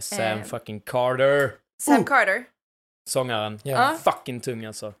 Yeah, Sam fucking Carter. Sam Carter. Sångaren. Fucking tung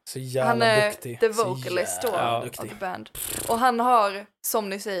alltså. Så jävla han är duktig. The vocalist då av the band. Och han har, som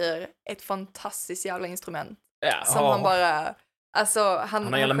ni säger, ett fantastiskt jävla instrument. Som han bara... Alltså,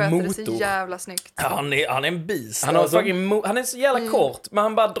 han sköter det så jävla snyggt. Han är en beast. Han är så jävla kort, men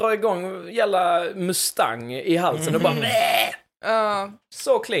han bara drar igång jävla Mustang i halsen och bara...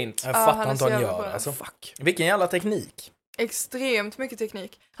 Så cleant. Jag fattar inte vad han gör. Alltså, fuck. Vilken jävla teknik. Extremt mycket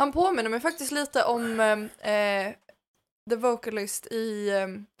teknik. Han påminner mig faktiskt lite om the vocalist i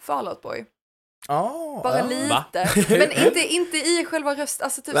Fall Out Boy. Bara lite. Men inte i själva röst.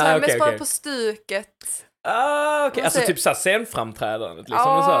 Alltså typ mest bara på stuket. Okej. Alltså typ såhär scenframträdandet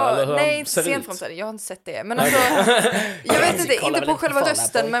liksom. Nej, inte scenframträdandet. Jag har inte sett det. Men alltså, jag vet inte på själva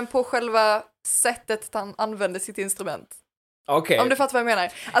rösten, men på själva sättet han använder sitt instrument. Om du fattar vad jag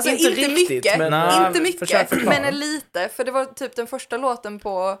menar. Alltså inte riktigt, mycket, men lite. För det var typ den första låten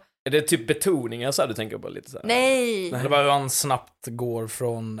på Är det typ betoningar så här du tänker på lite så här? Nej! Eller bara hur han snabbt går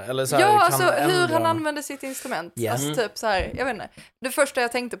från... Eller så här, Ja, kan alltså hur ändra- han använder sitt instrument. Yes. Alltså typ så här, jag vet inte. Det första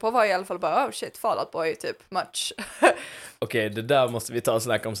jag tänkte på var i alla fall bara, oh shit, Fall Out Boy, typ, much. Okej, det där måste vi ta och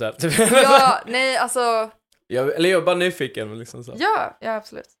snacka om sen. Ja, nej, alltså, jag är bara nyfiken liksom så. ja,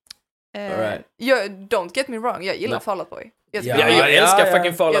 absolut. Alright. Don't get me wrong, jag gillar Nej. Fall Out Boy. Jag Ja, tycker- Jag älskar ja.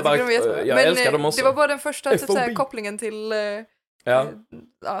 fucking Fall Out jag tycker Boy. de är jättebra. Jag Men, älskar dem också. det var bara den första typ, så här, FOB. kopplingen till... Ja.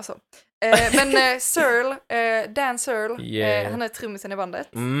 Alltså. Men Searle, Dan Searle, Yeah. han är trummisen i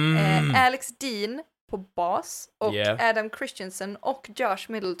bandet. Mm. Alex Dean på bas och Yeah. Adam Christensen och Josh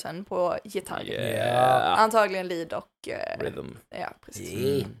Middleton på gitarr. Yeah. Antagligen lead och... Rhythm. ja, precis.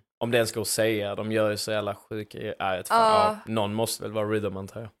 Yeah. Om det ens går att säga, de gör ju så jävla sjuka grejer. Någon måste väl vara rhythm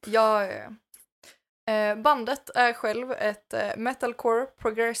antar jag. Ja. Bandet är själv ett metalcore,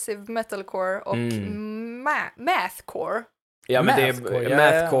 progressive metalcore och mathcore. Ja men Mathcore, det ja,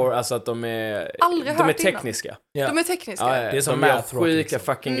 är mathcore, alltså att de är Aldrig de är hört innan. tekniska. Ja. De är tekniska. Ja, Det är som de gör math rock, sjuka liksom.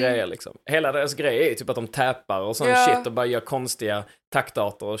 fucking grejer liksom. Hela deras grej är ju typ att de tappar och sån Ja. shit och bara gör konstiga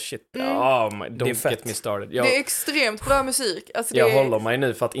taktarter och shit. Don't Det är fett. get me started. Det är extremt bra musik. Alltså, Jag det är... håller mig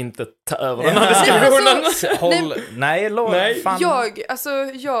nu för att inte ta över den här diskussionen. Alltså, Nej, fan.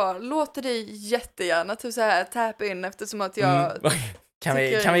 Jag låter dig jättegärna typ så här tap in eftersom att jag... Kan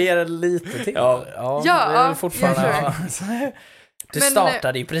tycker- vi ge det lite till? Ja. Ja, det är ja, fortfarande... jag Du Men,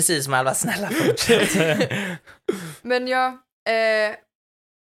 startade ju precis med alla snälla fortsätt. Men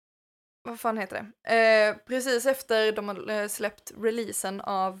vad fan heter det? Precis efter de har släppt releasen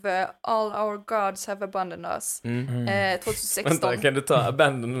av All Our Gods Have Abandoned Us 2016. Vänta, kan du ta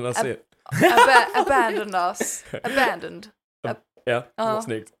Abandon och se? Abandoned Us. Abandoned. Ja, Ja.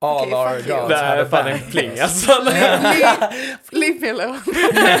 snyggt. All Okej, our fuck you. gods Det have är fan en abandoned pling us. alltså. Leave me alone.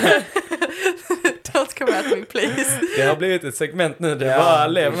 Don't come at me please. Det har blivit ett segment nu, det är Ja, bara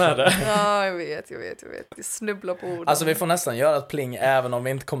lev med det. Ja, jag vet. Jag snubblar på orden. Alltså vi får nästan göra ett pling även om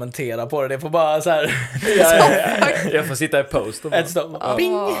vi inte kommenterar på det. Det får bara så här... Jag får sitta i post och bara, ett stopp.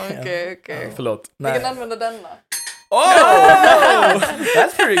 Okej. förlåt. Vi kan Nej. använda denna.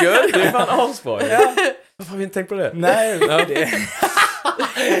 That's pretty good. Det är fan asbra. Varför har vi inte tänkt på det? Nej, det...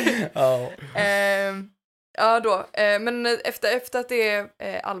 Ja då, men efter att det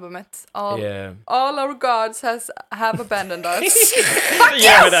albumet Yeah. All Our Gods Have Abandoned Us.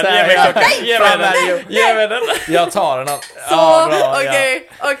 Ge mig den, ge mig klockan, ge mig den. Jag tar den.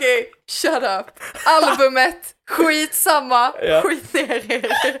 Okej, shut up. Albumet, skitsamma, Ja. skit ner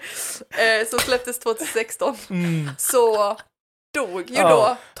er. Som släpptes 2016. Så dog ju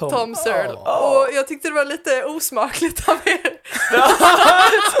då Tom Searle. Och jag tyckte det var lite osmakligt av er.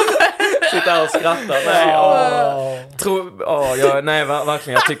 Sitta här och skratta. Nej,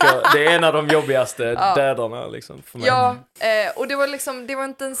 verkligen. Jag tycker det är en av de jobbigaste dödarna liksom för mig. Ja, och det var liksom, det var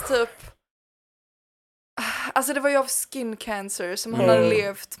inte ens typ... Alltså det var ju av skin cancer som han hade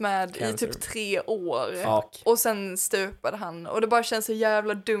levt med i typ 3 år. Och sen stupade han. Och det bara känns så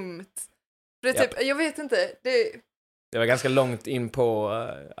jävla dumt. Det är typ, jag vet inte, Det var ganska långt in på,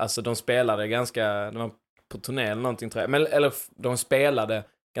 alltså de spelade de var på turné eller någonting tror jag. Eller de spelade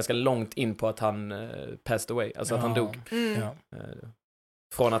ganska långt in på att han passed away, alltså att han dog.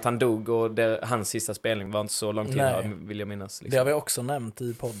 Från att han dog och hans sista spelning var inte så långt in, vill jag minnas. Liksom. Det har vi också nämnt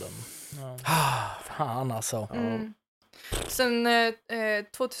i podden. Fan alltså. Sen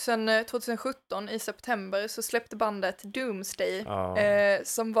 2017 i september så släppte bandet Doomsday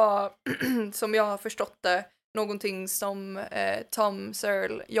som var, som jag har förstått det, någonting som Tom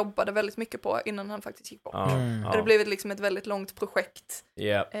Searle jobbade väldigt mycket på innan han faktiskt gick bort. Och det blev liksom ett väldigt långt projekt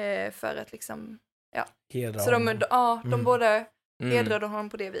för att liksom, så de både hedrade honom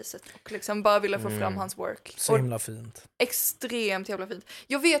på det viset och liksom bara ville få fram hans work. Så himla fint. Extremt jävla fint.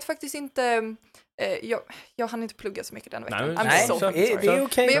 Jag vet faktiskt inte, jag hann inte plugga så mycket den veckan. Nej, det är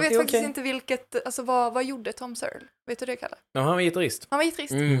okej. Men jag vet faktiskt inte vilket, alltså vad gjorde Tom Searle? Vet du det, Kalle? Han var gitarrist. Han var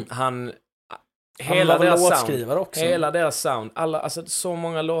gitarrist. Han Hela deras låtskrivare också. Hela deras sound, alltså så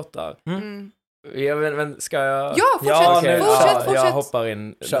många låtar. Jag vet inte, ska jag... Ja, fortsätt. Jag hoppar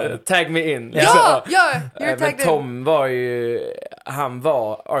in. Tag me in. Men Tom var ju... Han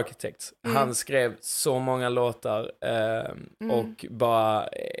var architect. Han skrev så många låtar och bara...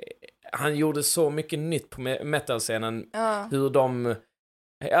 Han gjorde så mycket nytt på metalscenen. Hur de...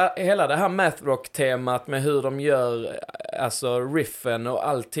 hela det här math rock-temat med hur de gör alltså riffen och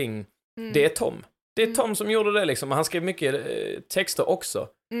allting. Det är Tom. Det är Tom som gjorde det liksom. Han skrev mycket texter också.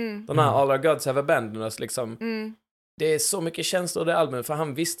 Den här All Our Gods Have Abandoned Us liksom. Det är så mycket känslor i det albumet för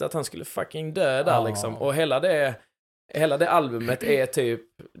han visste att han skulle fucking dö där liksom. Och hela det albumet är typ,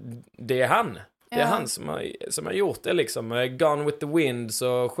 det är han. Det är han som har gjort det liksom. Gone with the Wind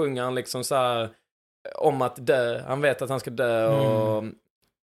så sjunger han liksom så här om att dö. Han vet att han ska dö och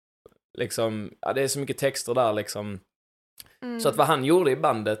liksom, det är så mycket texter där liksom. Så att vad han gjorde i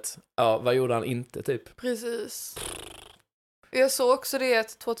bandet, vad gjorde han inte typ? Precis. Jag såg också det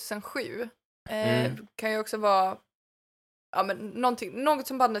att 2007 kan ju också vara något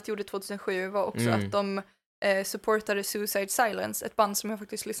som bandet gjorde 2007 var också att de supportade Suicide Silence, ett band som jag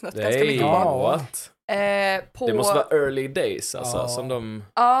faktiskt lyssnat ganska mycket på. Det måste vara early days alltså, som de...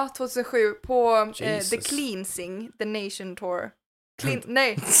 Ja, 2007 på The Cleansing, The Nation Tour.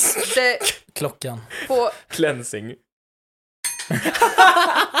 Klockan. På Cleansing.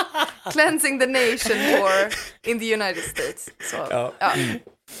 Cleansing the Nation Tour in the United States. Så, ja.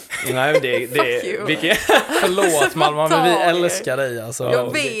 Nej, men det Förlåt Malma, men vi älskar dig alltså.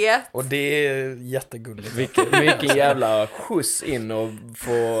 Jag vet. Och det är jättegulligt. Vilken jävla skjuts in och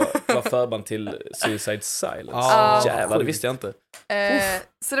få vara förband till Suicide Silence. Jävlar, det visste jag inte.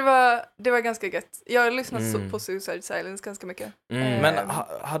 Så det var ganska gött. Jag har lyssnat på Suicide Silence ganska mycket. Men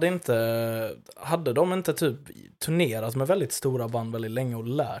hade de inte typ turnerat med väldigt stora band väldigt länge och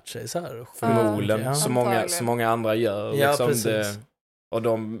lärt sig så här? Förmodligen, så många andra gör. Ja, liksom precis.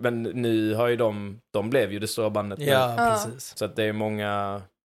 Men nu har ju de blev ju det stora bandet nu. Ja, precis. Så att det är många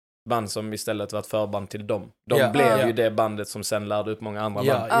band som istället varit förband till dem. De blev ju det bandet som sen lärde upp många andra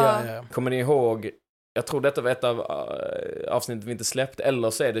band. Ja. Kommer ni ihåg, jag tror detta var ett av avsnittet vi inte släppt, eller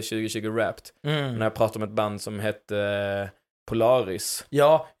så är det 2020 Wrapped. När jag pratade om ett band som hette Polaris.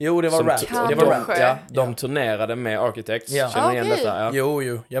 Ja, jo det var Wrapped. De turnerade med Architects. Känner ni igen detta? Ja.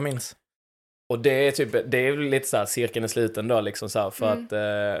 Jo, jag minns. Och det är lite så här cirkeln i sluten då liksom så här, för att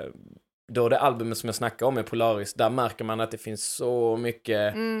då det albumet som jag snackar om är Polaris, där märker man att det finns så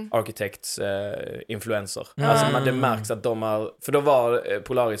mycket Architects influenser. Alltså det märks att de har, för då var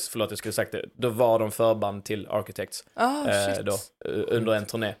Polaris, förlåt jag skulle sagt det, då var de förband till Architects då, under en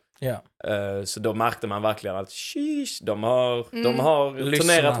turné. Så då märkte man verkligen att de har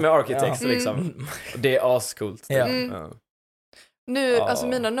turnerat med Architects liksom. Det är ascoolt. Nu, alltså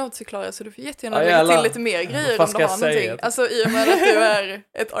mina notes är klara så du får jättegärna lägga till lite mer grejer om du har någonting. Alltså i och med att du är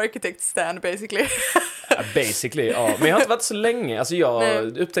ett architect-stand basically. Basically, ja. Men jag har inte varit så länge. Alltså jag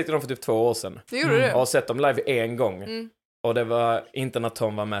upptäckte dem för typ 2 år sedan. Det gjorde du? Och har sett dem live en gång. Och det var inte när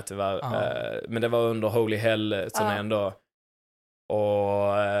Tom var med tyvärr. Men det var under Holy Hell-turnén då.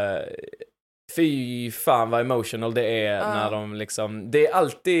 Och fy fan vad emotional det är när de liksom... Det är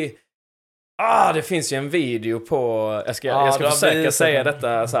alltid... det finns ju en video på... Jag ska försöka säga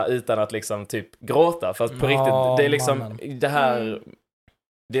detta så här, utan att liksom typ gråta. För att på riktigt, det är liksom... Det här...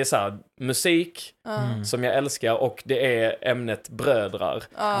 Det är så här, musik som jag älskar och det är ämnet brödrar.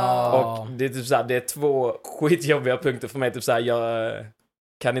 Och det är typ så här, det är 2 skitjobbiga punkter för mig. Typ så här, jag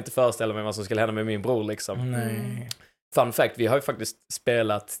kan inte föreställa mig vad som skulle hända med min bror liksom. Nej. Fun fact, vi har ju faktiskt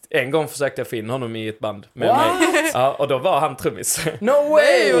spelat... En gång försökte jag få in honom i ett band med mig. Ja, och då var han trummis. No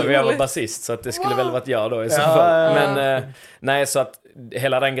way! Och jag var basist, så att det skulle väl varit jag då i så fall. Men nej, så att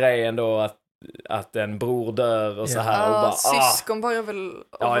hela den grejen då att en bror dör och så här. Och bara, syskon bara väl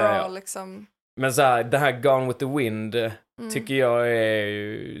overall liksom. Men så här, det här Gone with the Wind tycker jag är...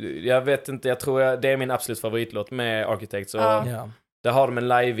 Jag vet inte, jag tror det är min absolut favoritlåt med Architects. Där har de en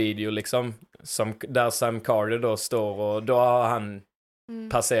live-video liksom, där Sam Carter då står och då har han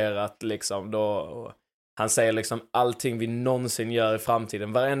passerat liksom då, han säger liksom allting vi någonsin gör i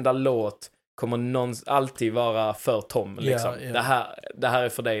framtiden, varenda låt kommer alltid vara för Tom liksom. Det här är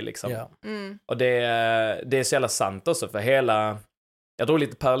för dig liksom. Och det är så jävla sant också, för hela, jag drog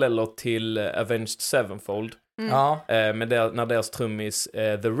lite paralleller till Avenged Sevenfold när deras trummis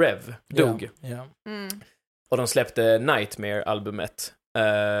The Rev dog. Och de släppte Nightmare-albumet.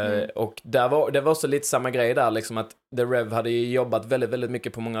 Och det var så lite samma grej där, liksom att The Rev hade jobbat väldigt, väldigt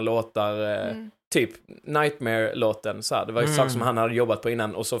mycket på många låtar. Typ Nightmare-låten. Så här. Det var ju saker som han hade jobbat på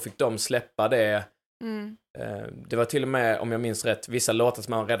innan. Och så fick de släppa det. Det var till och med, om jag minns rätt, vissa låtar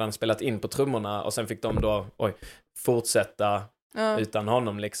som han redan spelat in på trummorna. Och sen fick de då fortsätta utan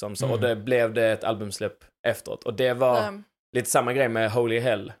honom. Liksom. Så, och det blev det ett albumsläpp efteråt. Och det var lite samma grej med Holy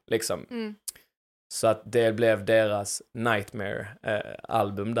Hell. Liksom. Så att det blev deras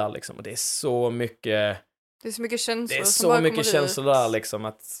Nightmare-album där liksom. Och det är så mycket... Det är så mycket känslor. Det är så mycket känslor där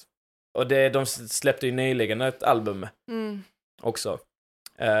liksom. Och de släppte ju nyligen ett album också.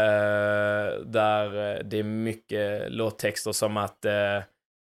 Där det är mycket låttexter som att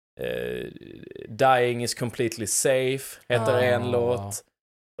Dying is completely safe heter en låt.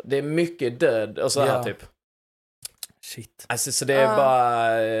 Det är mycket död och så här typ. Shit. Alltså så det är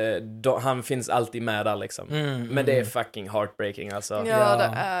bara han finns alltid med där liksom. Men det är fucking heartbreaking alltså.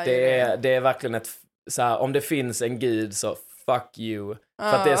 Ja, det är verkligen ett så här, om det finns en gud så fuck you.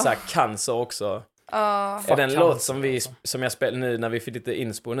 För att det är så här cancer också. Är den låt som jag spelade nu när vi fick lite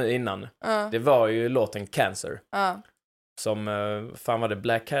inspo nu innan. Det var ju låten Cancer. Som fan var det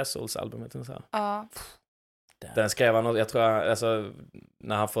Black Castles albumet så här. Den skrev han, jag tror alltså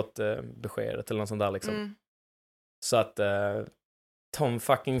när han fått beskedet eller något sånt där liksom. Så att Tom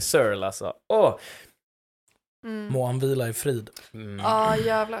fucking Searle alltså. Må han vila i frid.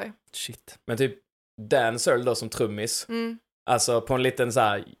 Jävlar. Shit. Men typ Dan Searle då som trummis. Alltså på en liten så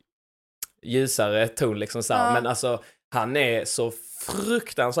här ljusare ton liksom så här. Men alltså han är så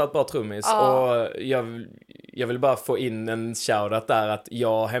fruktansvärt bra trummis och jag vill bara få in en shoutout där att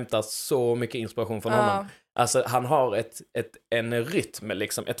jag hämtar så mycket inspiration från honom. Alltså han har en rytm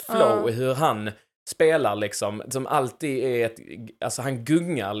liksom, ett flow i hur han spelar liksom, som alltid är alltså han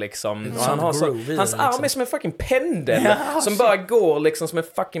gungar liksom. Och han har hans arm är som en fucking pendel som bara går liksom som en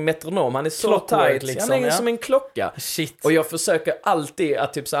fucking metronom. Han är så tight liksom. Han är som en klocka. Shit. Och jag försöker alltid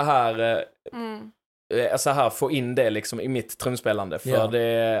att typ så här få in det liksom i mitt trumspelande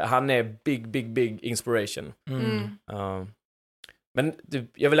för han är big inspiration. Men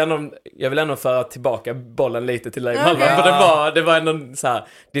jag vill ändå föra tillbaka bollen lite till dig Malva, för det var ändå så här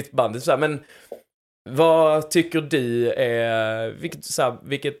ditt band så här, men vad tycker du är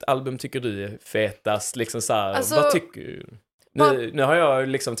vilket album tycker du är fetast liksom så här, alltså, vad tycker du? Nu har jag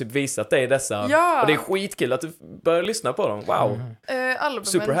liksom typ visat dig dessa och det är skitkul att du börjar lyssna på dem. Wow.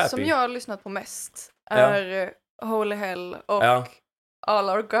 Albumen som jag har lyssnat på mest är Holy Hell och All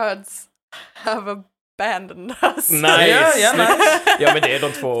Our Gods Have Abandoned Us. Nice. Ja, men det är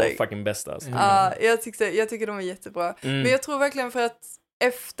de två fucking bästa alltså. Jag tycker de är jättebra. Men jag tror verkligen för att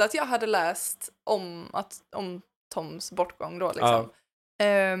efter att jag hade läst om Toms bortgång då liksom,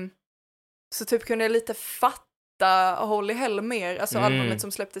 så typ kunde jag lite fatta Holy Hell mer, alltså albumet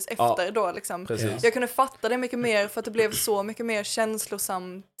som släpptes efter då liksom. Precis. Jag kunde fatta det mycket mer för att det blev så mycket mer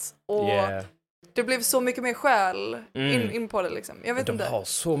känslosamt och det blev så mycket mer själ in på det liksom. Jag vet inte. De har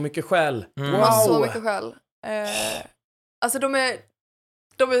så mycket själ. De har så mycket själ. Alltså de är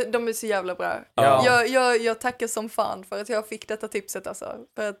så jävla bra. Jag tackar som fan för att jag fick detta tipset alltså.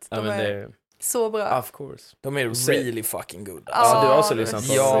 För att de är så bra. Of course. De är really fucking good. Ja, du har också lyssnat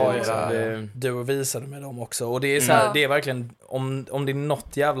på dem. Du visade med dem också. Och det är så här, det är verkligen, om det är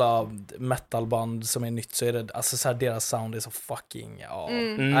något jävla metalband som är nytt så är det, alltså så här, deras sound är så fucking,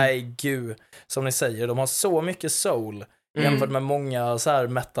 nej gud. Som ni säger, de har så mycket soul. Jämfört med många så här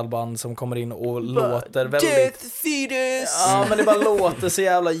metalband som kommer in och låter väldigt... Death Fetus! Ja, men det bara låter så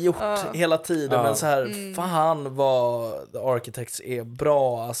jävla gjort hela tiden. Men så här, fan vad The Architects är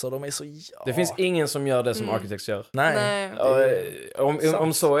bra. Alltså, de är så... Det finns ingen som gör det som Architects gör. Nej.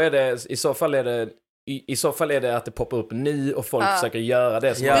 Om så är det, i så fall är det att det poppar upp ny och folk försöker göra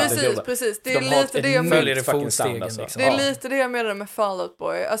det som Architects gör. Precis. Det är lite det jag menar. Liksom. Det är lite det jag menar med Fall Out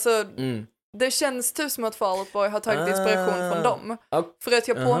Boy. Alltså... Det känns typ som att Fall Out Boy har tagit inspiration från dem. För att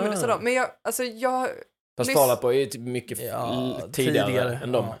jag påminner dem. Men fast Fall Out Boy är typ mycket tidigare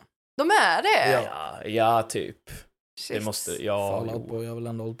än dem. De är det? Ja, typ. Shit. Det måste, Fall Out Boy har väl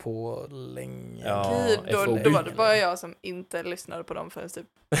ändå hållit på länge. Då var det bara jag som inte lyssnade på dem förrän typ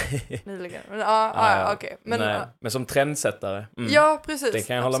nyligen. Okej. Men som trendsättare. Ja, precis. Det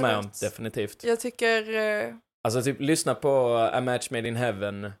kan jag hålla med om, definitivt. Jag tycker... Alltså typ lyssna på A Match Made in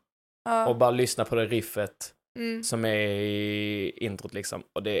Heaven. Och bara lyssna på det riffet som är i introt liksom.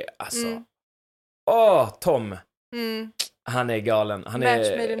 Och det är alltså... Tom! Han är galen. Match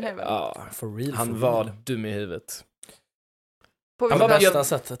Made in Heaven. Han var dum i huvudet. På det bästa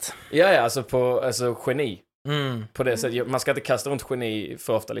sättet. Ja, alltså geni. På det sättet. Man ska inte kasta runt geni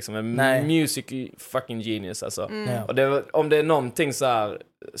för ofta liksom. En music fucking genius alltså. Och om det är någonting så här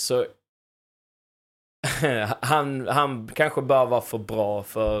så... han kanske bara var för bra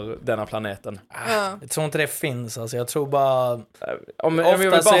för denna planeten. Jag tror inte det finns alltså. Jag tror bara om vi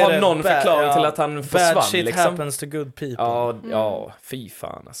vill bara ha någon förklaring till att han försvann bad shit liksom. Happens to good people. Ja, fy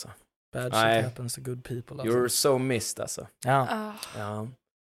fan alltså. Bad shit happens to good people alltså. You're so missed alltså. Ja.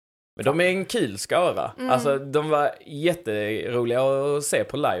 Men de är en kul skara. Alltså de var jätteroliga att se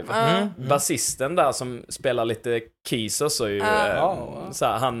på live. Basisten där som spelar lite keys och så ju så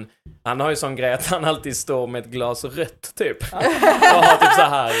här, han har ju sån grej att han alltid står med ett glas rött typ. Och har typ så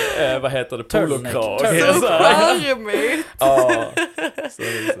här vad heter det, polokrag. Så charmigt.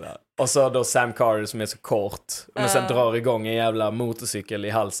 Och så då Sam Carter som är så kort men sen drar igång en jävla motorcykel i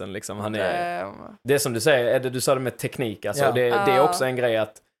halsen liksom. Han är det är som du säger, du sa det med teknik alltså. Det är också en grej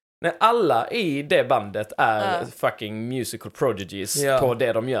att när alla i det bandet är fucking musical prodigies på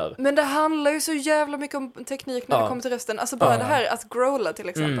det de gör. Men det handlar ju så jävla mycket om teknik när det kommer till rösten. Alltså bara det här att growla till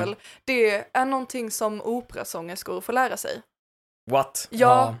exempel, det är någonting som operasångerskor får lära sig. What?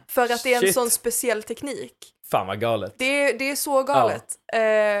 Ja, för att det är en sån speciell teknik. Fan vad galet. Det är så galet.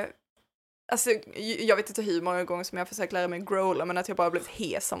 Alltså, jag vet inte hur många gånger som jag försökt lära mig growla, men att jag bara blivit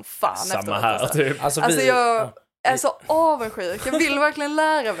hes som fan samma efteråt. här, typ. Alltså jag är så avundsjuk. Jag vill verkligen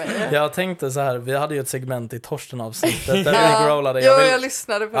lära mig. Jag tänkte så här, vi hade ju ett segment i Torsten-avsnittet där vi growlade. Jag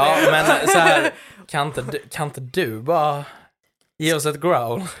lyssnade på det. Men så här, kan inte du bara ge oss ett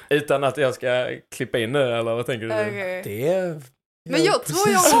growl? Utan att jag ska klippa in nu, eller vad tänker du? Okay. Det men jag tror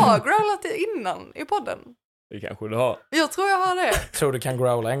jag har growlat det innan i podden. Det kanske du har. Jag tror jag har det. Tror du kan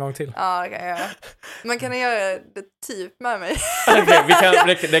growla en gång till? Ja, okej. Men kan ni göra det typ med mig?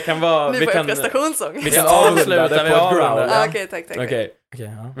 Okej, det kan vara... Ni får en prestationsång. Vi kan avsluta det på ett growl. Okej, tack. Okej.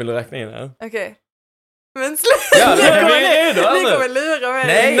 Vill du räkna in det? Okej. Men sluta! Ja, Ni kommer lura mig.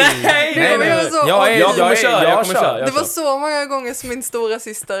 Nej! Jag kommer köra. Det var så många gånger som min stora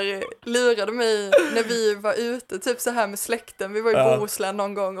syster lurade mig när vi var ute, typ så här med släkten. Vi var i Bohuslän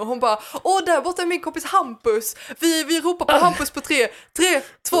någon gång och hon bara, där borta är min kompis Hampus. Vi ropar på Hampus på 3,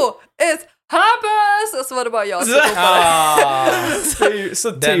 2, 1, Hampus! Och så var det bara jag som ropade.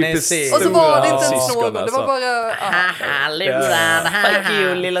 Så typiskt. Och så var det inte ens någon. Det var bara... Haha, lurad. Fuck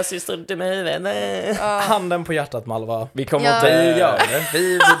you, lilla syster, dum i huvudet. Handen på hjärtat, Malva. Vi kommer inte... Vi gör det.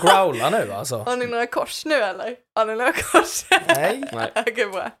 Vi growlar nu alltså. Har ni några kors nu eller? Har ni några kors? Nej. Okej,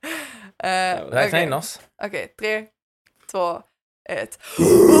 bra. Räkna in oss. Okej, 3, 2, 1.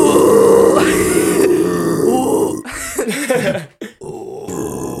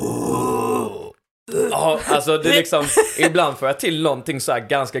 Ja, alltså det är liksom, ibland får jag till någonting så här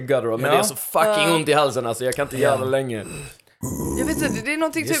ganska guttural, men det är så fucking ont i halsen, alltså jag kan inte göra det länge. Jag vet inte, det är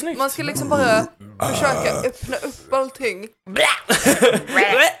någonting typ, man ska liksom bara försöka öppna upp allting.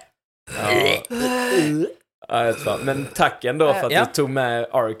 Men tack ändå för att du tog med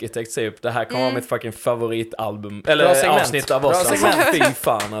Architects upp. Det här kommer vara mitt fucking favoritalbum, eller avsnitt av oss. Alltså, fy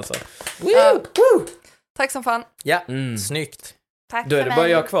fan alltså. Tack som fan. Ja, snyggt. Tack då är det bara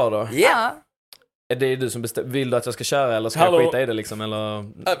jag kvar då. Ja. Är det du som vill du att jag ska köra eller ska jag skita i det liksom, eller?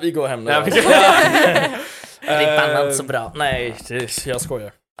 Vi går hem nu. Det fann inte så bra. Nej, jag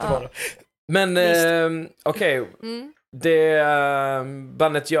skojar. Men okej. Det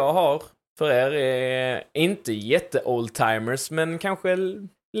bandet jag har för er är inte jätte-oldtimers, men kanske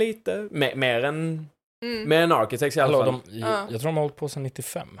lite mer än Architects i alla fall. Jag tror de har hållit på sedan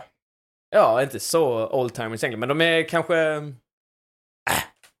 95. Ja, inte så oldtimers egentligen, men de är kanske...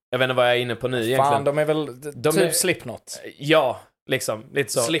 jag vet inte vad jag är inne på nu egentligen. Fan, de är väl typ Slipknot. Ja, liksom,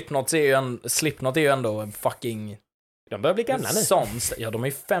 lite så. Slipknot är ju ändå en fucking... De börjar bli gamla nu. Ja, de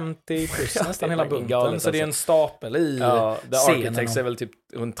är 50 plus nästan hela bunten. Galet, så det är en stapel i The Architects är väl typ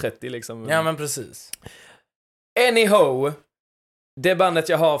runt 30 liksom. Ja, men precis. Anyhow, det bandet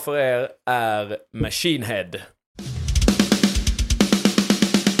jag har för er är Machine Head.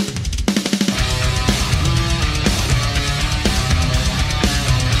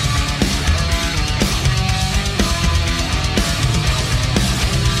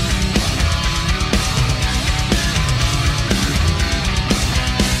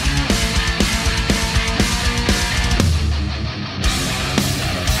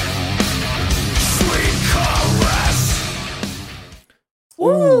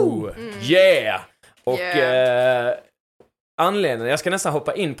 Yeah! Och anledningen, jag ska nästan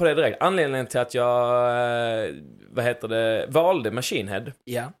hoppa in på det direkt. Anledningen till att jag valde Machine Head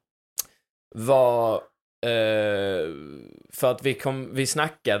var för att vi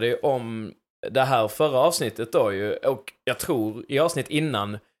snackade om det här förra avsnittet då ju, och jag tror i avsnitt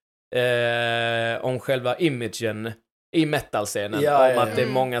innan om själva imagen i metal-scenen, om att det är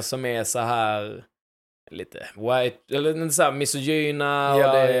många som är så här lite white, eller så här misogyna, och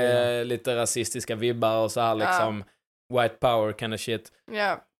det är lite rasistiska vibbar och så här liksom white power kind of shit.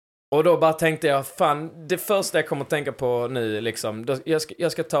 Och då bara tänkte jag, fan, det första jag kommer att tänka på nu liksom,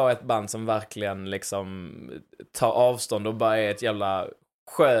 jag ska ta ett band som verkligen liksom tar avstånd och bara är ett jävla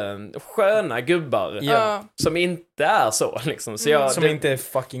sköna gubbar som inte är så liksom. Så som inte är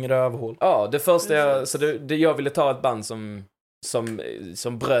fucking rövhål. Ja, det första jag ville ta ett band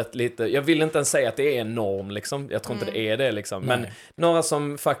som bröt lite. Jag vill inte ens säga att det är en norm liksom. Jag tror inte det är det liksom. Men några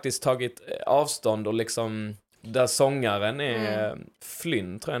som faktiskt tagit avstånd och liksom, där sångaren är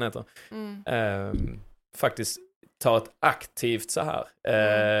Flynn, tror jag han heter. Faktiskt tar ett aktivt så här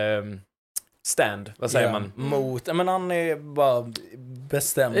stand, vad säger man? Mot, men han är bara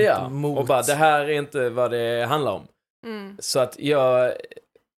bestämt mot. Och bara, det här är inte vad det handlar om. Så att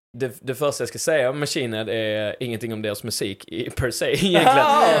det första jag ska säga om Machine Head är ingenting om deras musik per se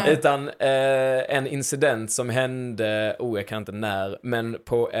egentligen, utan en incident som hände, jag kan inte när, men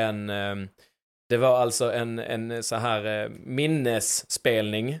på det var alltså en så här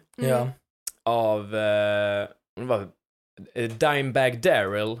minnesspelning av Dimebag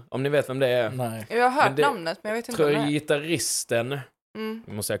Darrell, om ni vet vem det är. Nej. Jag har hört namnet, men jag vet inte tror vad det är. Gitarristen.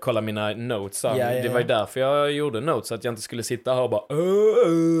 Måste jag kolla mina notes. Det var ju därför jag gjorde notes, så att jag inte skulle sitta här och bara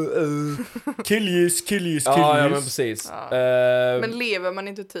Killgis. Ja, men precis. Ja. Men lever man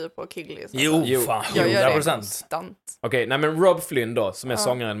inte typ på Killgis? Jo, fan. Jag gör det 100%. konstant. Okej, nej men Rob Flynn då, som är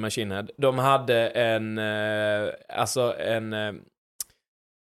sångaren i Machine Head, de hade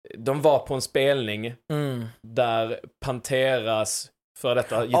de var på en spelning där Panteras för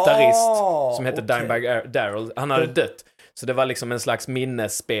detta gitarrist som heter Dimebag Darrell, han hade dött. Så det var liksom en slags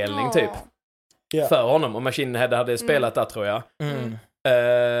minnesspelning typ för honom, och Machine Head hade spelat där, tror jag.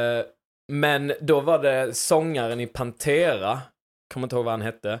 Men då var det sångaren i Pantera, kommer inte ihåg vad han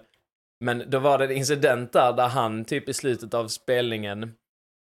hette, men då var det en incident där han typ i slutet av spelningen,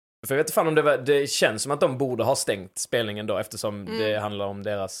 för jag vet inte fan om det känns som att de borde ha stängt spelningen då, eftersom det handlar om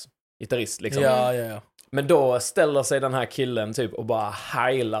deras gitarrist liksom. Ja. Men då ställer sig den här killen typ och bara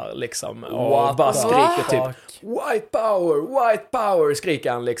heilar liksom, och bara skriker typ White power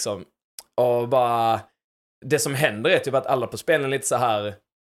skriker han liksom. Och bara det som händer är typ att alla på spelen är lite så här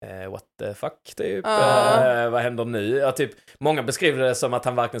what the fuck typ. Vad händer nu? Ja, typ många beskriver det som att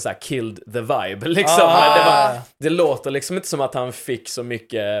han verkligen så här killed the vibe liksom. Det låter liksom inte som att han fick så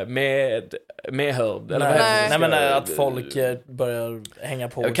mycket medhörd eller nej, men att folk börjar hänga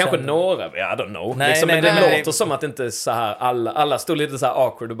på. Kanske några, I don't know. Nej, liksom, nej, men det nej, låter som att inte så här alla stod lite så här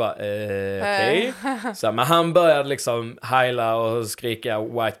awkward och bara okej. Så men han började liksom heila och skrika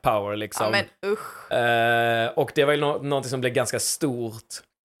white power liksom. Ja, men usch. Och det var ju någonting som blev ganska stort.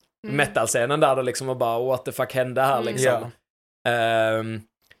 Metal-scenen där då liksom, och bara what the fuck hände här liksom.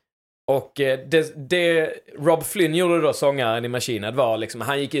 Och det Rob Flynn gjorde då, sångaren i Machine Head, var liksom,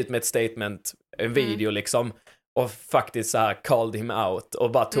 han gick ut med ett statement, en video liksom, och faktiskt så här called him out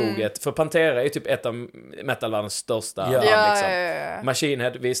och bara tog för Pantera är ju typ ett av metalvärldens största band liksom. Machine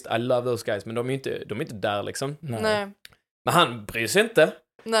Head, visst, I love those guys, men de är inte där liksom. Nej. Men han bryr sig inte.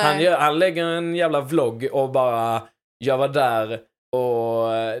 Han lägger en jävla vlogg och bara, jag var där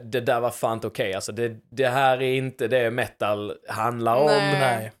och det där var fan okej. Alltså det här är inte det metal handlar om.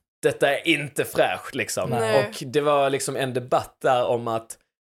 Nej. Detta är inte fräscht liksom. Nej. Och det var liksom en debatt där om att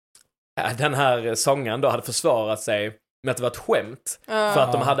den här sångaren då hade försvarat sig med att det var ett skämt för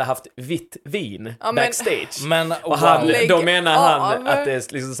att de hade haft vitt vin backstage. Men och då menar han att det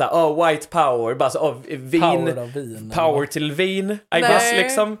är liksom så här, white power, bara så vin, power till vin, I guess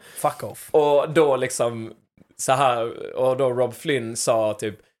liksom. Fuck off. Och då liksom så här, och då Rob Flynn sa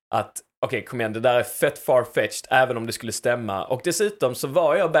typ att okej, kom igen, det där är fett far-fetched även om det skulle stämma. Och dessutom så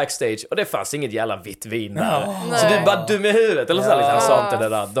var jag backstage och det fanns inget jävla vitt vin där. Så du är bara dum i huvudet. Eller så liksom, han sa inte det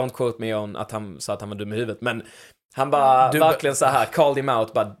där, don't quote me on att han sa att han var dum i huvudet. Men han bara verkligen så här called him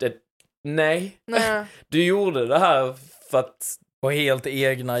out, bara nej. Du gjorde det här för att och helt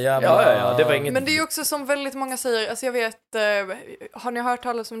egna jävla... Ja, det var inget... Men det är ju också som väldigt många säger, alltså jag vet, har ni hört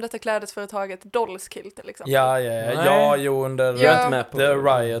talas om detta klädesföretaget Dollskill till exempel? Jo, under The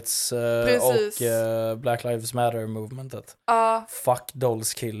Riots och Black Lives Matter movementet. Fuck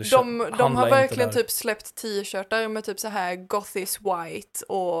Dollskill. De har verkligen typ släppt t-shirtar med typ så här Goth is white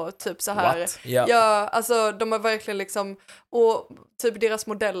och typ så här. Ja, alltså de har verkligen liksom, och typ deras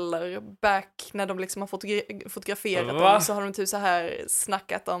modeller back när de liksom har fotograferat dem, så har de typ så här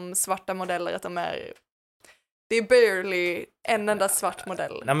snackat om svarta modeller, att det är barely en enda svart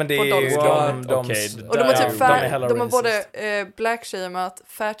modell. Nej, men det på är och de har typ de har både black-shamat,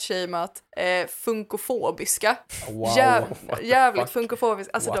 fat-shamat, funkofobiska. Jävligt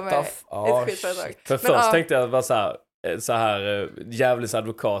funkofobiska. Alltså de är ett skitföretag. För först tänkte jag bara så här djävulens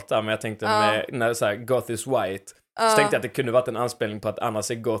advokat där, men jag tänkte när så här goth is white, så tänkte jag att det kunde varit en anspelning på att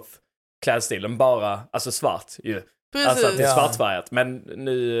annars är goth klädstilen bara, alltså svart ju. Precis. Alltså att det är svartfärgat. Men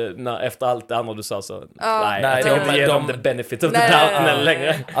nu efter allt det andra du sa så nej, jag tänker inte ge dem the benefit of the doubt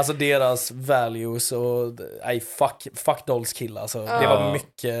längre. Alltså deras values och fuck Dollskill alltså. Det var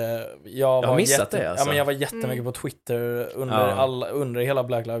mycket. Jag har missat det alltså. Ja, men jag var jättemycket på Twitter under hela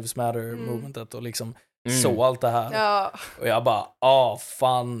Black Lives Matter movementet och liksom så allt det här. Och jag bara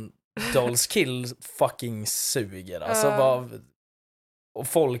fan Dollskill fucking suger. Alltså och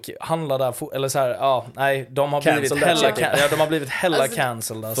folk handlar där, eller så här, de har blivit hella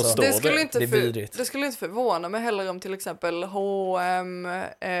cancelled. Alltså. Det skulle inte vidrigt. det skulle inte förvåna mig heller om till exempel H&M,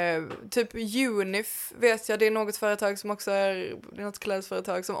 typ Unif vet jag, det är något företag som också är något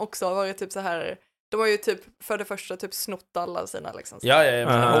klädesföretag som också har varit typ så här. De har ju typ för det första typ snott alla sina liksom. Ja,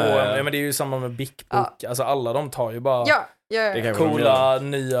 men det är ju samma med Big Book. Alltså alla de tar ju bara coola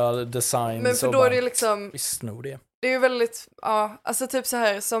nya designs. Men för då är det liksom vi snor det. Det är ju väldigt, alltså typ så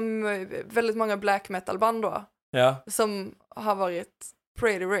här som väldigt många black metal band då. Ja. Som har varit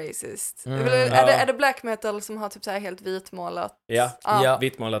pretty racist. Är det black metal som har typ så här helt vitmålat? Ja,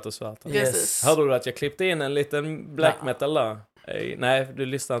 vitmålat och svart. Yes. Hörde du att jag klippte in en liten black metal där? Nej, du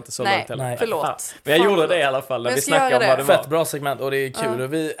lyssnar inte så långt heller. Nej, förlåt. Men jag gjorde det i alla fall när vi snackade om vad det var. Fett bra segment och det är kul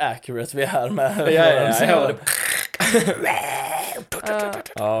och vi är accurate vi är här med.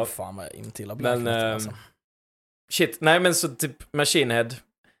 Ja, fan vad jag intillar men alltså. Shit, nej men så typ Machine Head.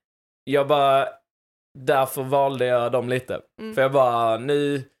 Jag bara därför valde jag dem lite. För jag bara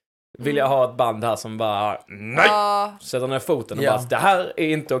nu vill jag ha ett band här som bara sätter ner foten och bara det här är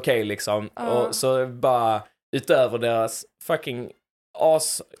inte okej liksom. Och så bara utöver deras fucking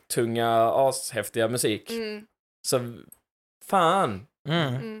astunga, ashäftiga musik. Så fan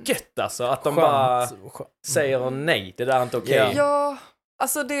gött alltså att de bara säger nej, det där är inte okej. Ja,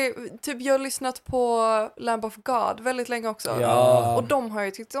 alltså det typ jag har lyssnat på Lamb of God väldigt länge också. Och de har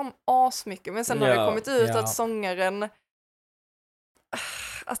ju tyckt om asmycket, men sen har det kommit ut att sångaren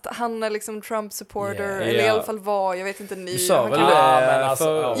att han är liksom Trump-supporter, eller i alla fall var, jag vet inte nu. Du sa väl det?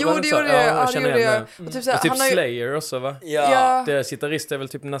 Jo, det gjorde jag. Och typ han Slayer också, va? Ja. Deras gitarrist är väl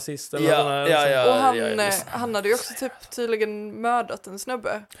typ nazist eller och han hade ju också typ tydligen mördat en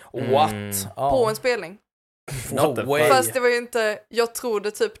snubbe. What? På en spelning. No way. Fast det var ju inte, jag tror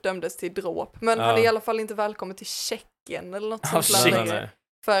det typ dömdes till dråp, men han är i alla fall inte välkommen till Tjeckien eller något sånt längre.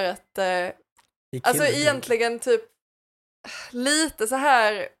 För att alltså egentligen typ lite så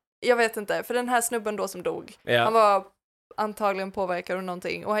här, jag vet inte, för den här snubben då som dog, han var antagligen påverkad av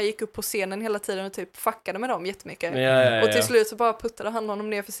någonting och han gick upp på scenen hela tiden och typ fuckade med dem jättemycket. Och till slut så bara puttade han honom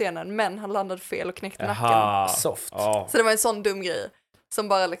ner för scenen, men han landade fel och knäckte nacken. Soft. Så det var en sån dum grej som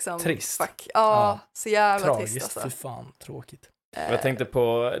bara liksom trist. Fuck. Så jävla tragiskt, trist alltså. för fan, tråkigt. Jag tänkte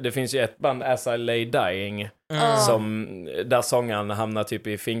på, det finns ju ett band, As I Lay Dying, som, där sångaren hamnar typ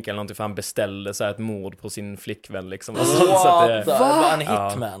i finkan eller någonting, för han beställde så här ett mord på sin flickvän liksom. Var en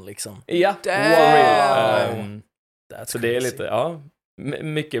hitman liksom. Ja, så det är lite,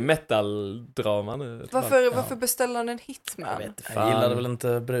 mycket metal-drama nu. Varför beställer han en hitman? Jag gillade väl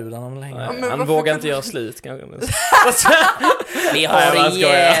inte brudarna längre. Han vågar inte göra slut kanske. Vi har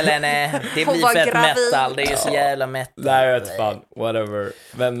ihjäl henne. Det blir fett metal. Det är ju så jävla metal. Nej, jag vet fan. Whatever.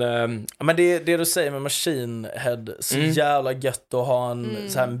 Men det du säger med Machine Head, så jävla gött att ha en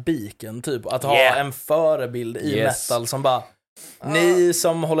så här en beacon typ. Att ha en förebild i metal som bara ni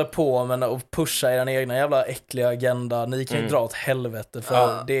som håller på med att pusha er egna jävla äckliga agenda, ni kan ju dra åt helvete,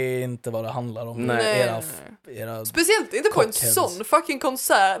 för det är inte vad det handlar om. Era speciellt inte på en sån fucking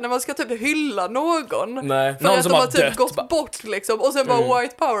konsert när man ska typ hylla någon. För någon att som de har typ gått bort liksom, och sen bara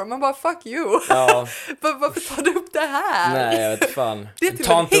white power, man bara fuck you. Varför tar du upp det här? Nej, jag vet fan. Det är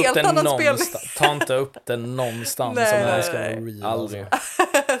till en helt annan spelning. Ta inte upp den någonstans som det ska vara real. Aldrig.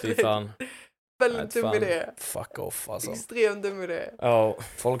 Fy fan. Väldigt dum idé. Fuck off alltså. Extremt dum idé.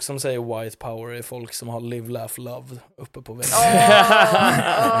 Folk som säger white power är folk som har live, laugh, love uppe på väggen.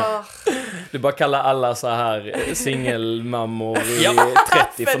 Du bara kallar alla så här singelmammor i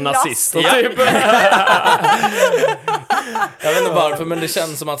 30 för nazister typ. Jag vet inte varför, men det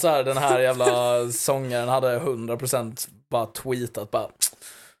känns som att så här, den här jävla sångaren hade 100% bara tweetat bara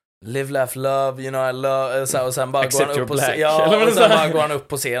live, laugh, love, you know I love, så här, och sen bara går han upp på scen. Och sen bara går han upp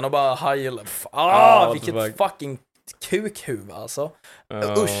på scen och bara vilket fucking kukhuvud alltså.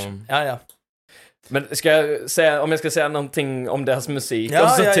 Usch. Ja. Men ska jag säga, om jag ska säga någonting om deras musik,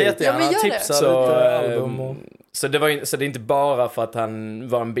 jättegärna tipsa lite album så det är inte bara för att han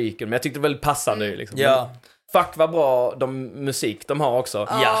var en beacon, men jag tyckte det var väldigt passande liksom. Fuck vad bra musik de har också.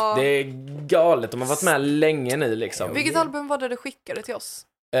 Det är galet, de har varit med länge nu liksom. Vilket album var det du skickade till oss?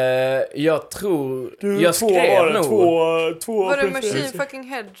 Jag tror jag skrev nog två var det Machine fucking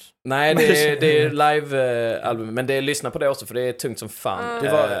Head? Nej, det är live-album, men det är lyssna på det också för det är tungt som fan.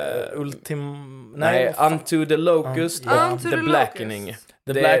 Det var Unto the Locust och The Blackening.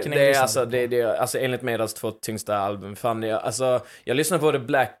 Det är alltså enligt mig deras 2 tyngsta album. Fan, jag lyssnar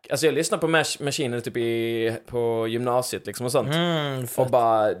på jag lyssnar på Machine typ på gymnasiet liksom och sånt. Och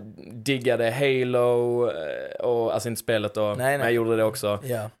bara diggade Halo och alltså inte spelet då, men jag gjorde det också.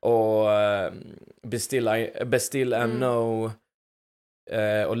 Och Bestill and No.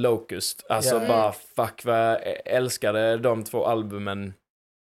 och Locust. Alltså bara fuck vad jag älskade de 2 albumen.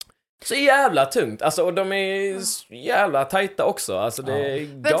 Så jävla tungt. Alltså, och de är jävla tajta också. Alltså det är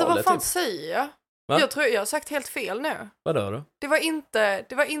galet. Vet du vad fan säger jag? Va? Jag tror jag har sagt helt fel nu. Vadå då? Det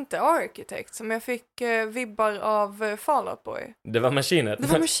var inte Architect som jag fick vibbar av Fall Out Boy. Det var Machine Head. Det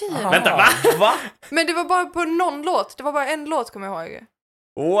var Machine Head. Vänta, va? Men det var bara på någon låt. Det var bara en låt, kommer jag ihåg.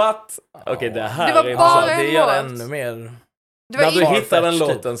 What? Okej, det här Det var är bara intressant. en det gör låt. ännu mer. Det var När du inte... hittar den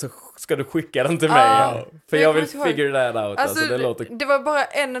låten så ska du skicka den till mig. För jag vill kommer inte ihåg. figure that out. Alltså, det låter... det var bara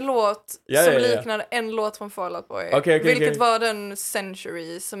en låt som liknade en låt från Fall Out Boy. Vilket var den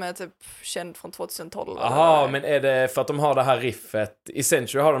Century som är typ känd från 2012. Jaha, men är det för att de har det här riffet? I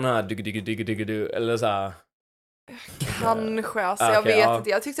Century har de den här du eller så här. Kanske, alltså jag vet inte.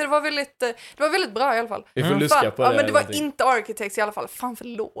 Jag tyckte det var väldigt bra i alla fall. Vi får luska på det. Ja, men det var inte Architects i alla fall. Fan,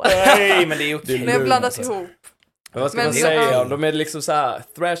 förlåt. Nej, men det är okej. Det är blandat ihop. Men vad ska Men man det- säga? De är liksom så här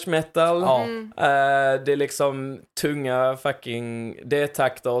thrash metal. Ja. Det är liksom tunga fucking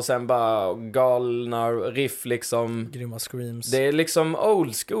D-takter och sen bara galna riff liksom. Grymma screams. Det är liksom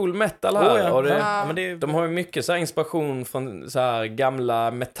old school metal här. Och det, ja, men det är... de har ju mycket så här inspiration från så här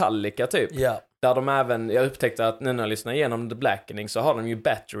gamla Metallica typ. Ja. Där de även, jag upptäckte att när jag lyssnar igenom The Blackening så har de ju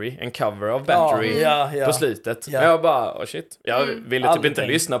Battery, en cover av Battery på slutet. Ja. Och jag bara, oh shit. Jag ville typ Aldrig inte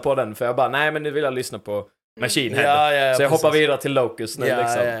tänkt. lyssna på den för jag bara, nej men nu vill jag lyssna på Machine Head. Ja, så jag precis. hoppar vidare till Locust nu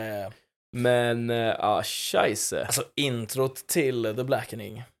liksom. Ja. Men, scheisse. Alltså introt till The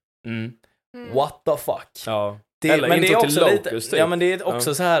Blackening. Mm. What the fuck? Ja. Det, Eller men det är intro också till lite, Locust, typ. ja men det är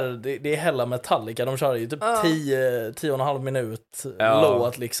också så här, det är hella Metallica, de kör ju typ 10,5 minut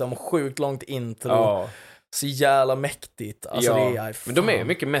låt liksom, sjukt långt intro, så jävla mäktigt, alltså det är men de är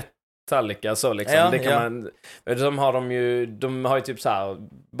mycket Metallica så liksom, det kan man, de har ju typ så här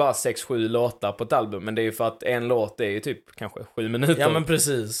bara 6-7 låtar på ett album, men det är ju för att en låt är ju typ kanske 7 minuter. Ja men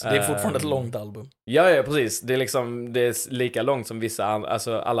precis, det är fortfarande ett långt album. Ja precis, det är liksom, det är lika långt som vissa,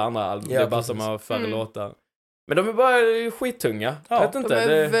 alltså alla andra album, det är bara som har färre låtar. Men de är bara skittunga. Jag vet inte.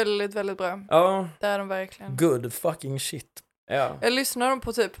 De är väldigt, väldigt bra. Ja. Det är de verkligen. Good fucking shit. Ja. Jag lyssnade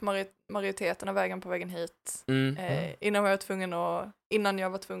på typ majoriteten av vägen på vägen hit. Innan jag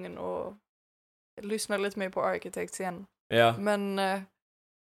var tvungen att lyssna lite mer på Architects igen. Ja. Men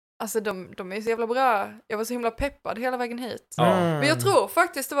alltså de är så jävla bra. Jag var så himla peppad hela vägen hit. Men jag tror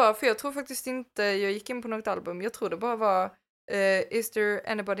faktiskt inte jag gick in på något album. Jag tror det bara var Is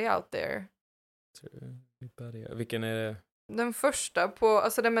there anybody out there? Vilken är det? Den första på,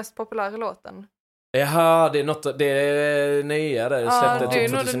 alltså den mest populära låten. Jaha, det är nya där. Det släppte det är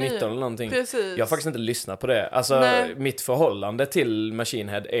typ nog 2019 det eller någonting. Precis. Jag har faktiskt inte lyssnat på det. Alltså, mitt förhållande till Machine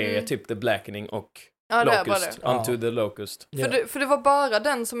Head är typ The Blackening och Locust. Unto the Locust. För det var bara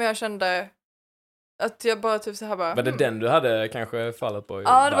den som jag kände att jag bara typ så här bara... Var det den du hade kanske fallit på?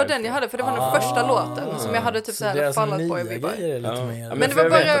 Ja, det var den jag hade, för det var den första låten som jag hade typ så här fallit på i vibbar. Men det var jag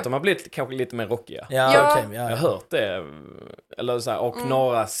vet att de har blivit kanske lite mer rockiga. Jag har hört det. Eller så här, och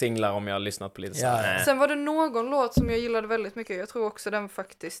några singlar om jag har lyssnat på lite så här. Sen var det någon låt som jag gillade väldigt mycket. Jag tror också den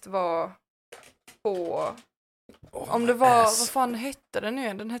faktiskt var på... om det var... Vad fan hette den nu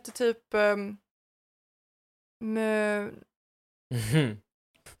igen? Den hette typ...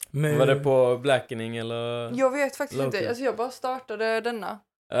 Var det på Blackening eller? Jag vet faktiskt inte. Alltså jag bara startade denna.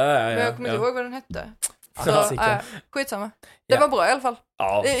 Men jag kommer inte ihåg vad den hette. Så, skitsamma. Det var bra i alla fall.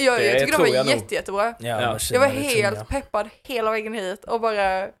 Ja, jag tycker det var jättebra. Jag var helt peppad hela vägen hit och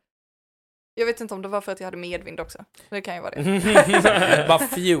bara... Jag vet inte om det var för att jag hade medvind också. Det kan ju vara det. Bara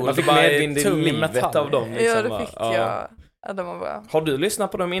fjol. Man fick medvind i livet av dem. Liksom, ja, det fick jag. Ja, de var bra. Har du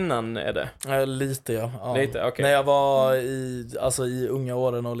lyssnat på dem innan, Edde? Lite, ja. Lite, okay. När jag var i unga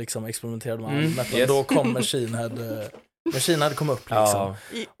åren och liksom experimenterade med metal, då kom Machine Head kom upp liksom.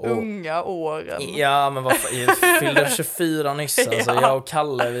 I unga åren. Ja, men jag fyllde 24 nyss. Alltså, jag och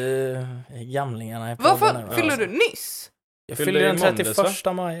Kalle, vi är gamlingarna. Varför fyllde du nyss? Jag fyllde den 31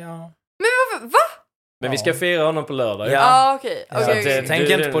 maj, ja. Men va? Men vi ska fira honom på lördag. Ja, okej. Tänk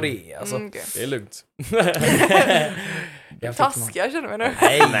inte på det, alltså. Det är lugnt. Taskiga känner jag nu.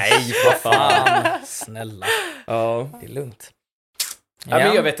 Nej, vad fan. Snälla. Ja. Det är lugnt. Ja,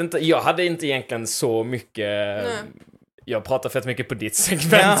 men jag vet inte, jag hade inte egentligen så mycket... Jag pratar fett mycket på ditt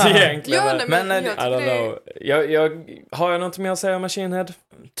segment egentligen. Ja, men I don't know. Har jag något mer att säga om Machine Head?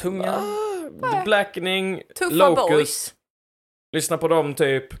 Tunga. The Blackening, Tuffa Locust. boys. Lyssna på dem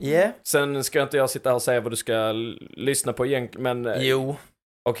typ. Yeah. Sen ska inte jag sitta här och säga vad du ska lyssna på egentligen, men... Jo.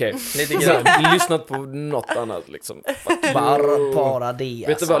 Okej, lite grann. Lyssnat på något annat liksom. Bara det.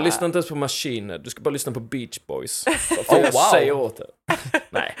 Vet du vad, lyssna inte ens på Machine. Du ska bara lyssna på Beach Boys. Jag säger åt det.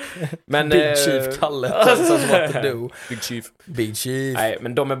 Nej. Men, Big Chief Kalle. That's what to do. Big Chief. Nej,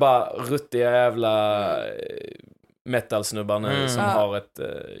 men de är bara ruttiga jävla metalsnubbar nu som har ett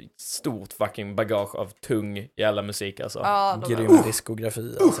stort fucking bagage av tung jävla musik alltså. Grym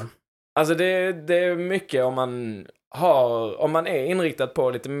diskografi alltså. Alltså det är mycket om man är inriktad på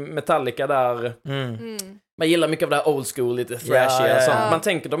lite Metallica där. Man gillar mycket av det här old school, lite thrashy och sånt. Man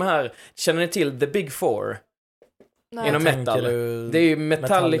tänker de här, känner ni till The Big Four? Nej. Inom metal. Det är ju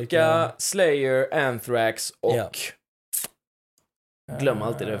Metallica, Slayer, Anthrax och glöm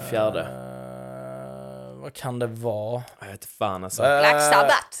alltid det fjärde. Vad kan det vara? Jag vet fan alltså. Black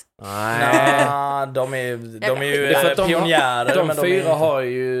Sabbath. Nej, de är ju pionjärer. De fyra har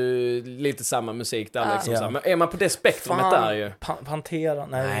ju lite samma musik där liksom. Ja. Men är man på det spektrumet där ju? Pantera?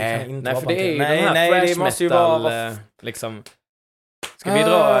 Nej, det kan inte vara för det är ju Pantera. den här Nej, thrash det måste ju metal vara liksom. Kan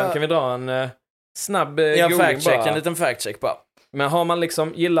vi dra en snabb en liten fact-check bara. Men har man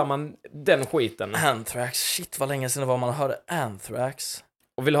liksom, gillar man den skiten? Anthrax, shit vad länge sedan det var man hörde Anthrax.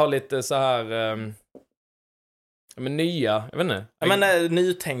 Och vill ha lite så här men nya, jag vet inte. Men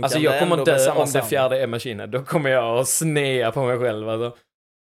nytänkande. Alltså jag kommer dö om det fjärde är maskinen. Då kommer jag att snea på mig själv alltså.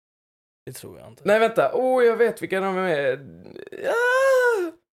 Det tror jag inte. Nej vänta, jag vet vilka de är med.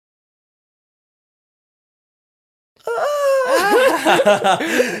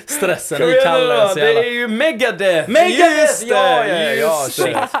 Stressen i Kalle. Det är ju Megadeth! Just det! Ja,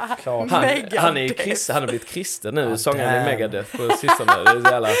 shit. Han har blivit kristen nu, sångaren i Megadeth på sistone. Det är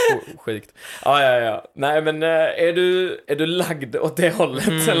så jävla sjukt. Ja. Nej men är du lagd åt det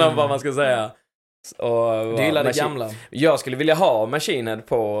hållet eller vad man ska säga? Du gillar det gamla. Jag skulle vilja ha Machine Head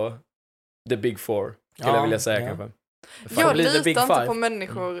på The Big Four. Skulle jag vilja säga kanske. Jag litar inte på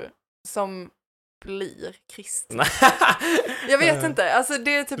människor som blir kristna. Jag vet inte, alltså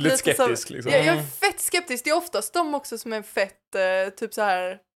det är typ lite skeptisk, så, liksom. Jag är fett skeptisk. Det är oftast de också som är fett typ så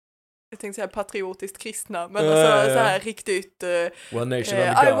här, jag tänkte säga patriotiskt kristna, men alltså så här riktigt One nation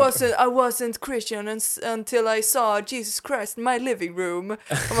I wasn't Christian until I saw Jesus Christ in my living room.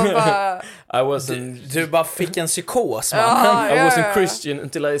 Och man bara du bara fick en psykos, man. I wasn't Christian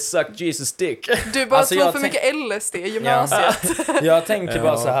until I sucked Jesus dick. Du bara tror för mycket LSD i gymnasiet. Jag tänker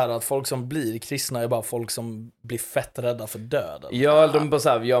bara så här att folk som blir kristna är bara folk som blir fett rädda för döden. Ja, de bara så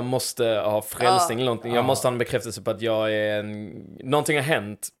här, jag måste ha frälsning eller någonting. Jag måste ha en bekräftelse på att jag är någonting har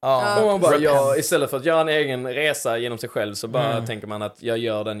hänt. Och man bara, istället för att göra en egen resa genom sig själv så bara tänker man att jag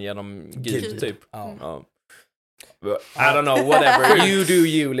gör den genom Gud typ. I don't know, whatever. You do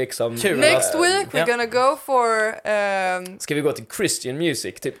you liksom. Next week we're gonna go for ska vi gå till Christian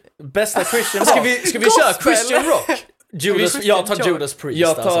music typ? Bästa Christian rock. Ska vi köra Christian rock? Jag tar Judas Priest.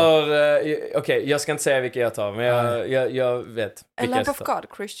 Jag tar okej, jag ska inte säga vilka jag tar, men jag vet vilka. Lamp of God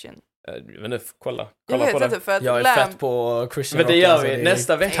Christian. Men nu, kolla jag vet på det. Inte för att jag är fett på Christian rock. Men det gör vi.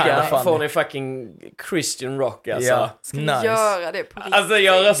 Nästa vecka får ni fucking Christian rock alltså. Ja. Ska vi göra det på riktigt? Alltså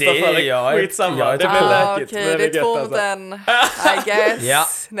jag röstar för det. Skitsamma. Det blir läkigt. Okej, det är 2 mot 1. I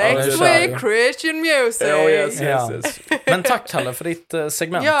guess. Next week, Christian music. Yes. Men tack Kalle för ditt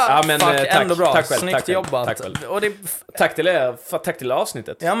segment. Ja, men ändå bra. Tack själv. Snyggt jobbat. Tack själv. Och tack till er. Tack till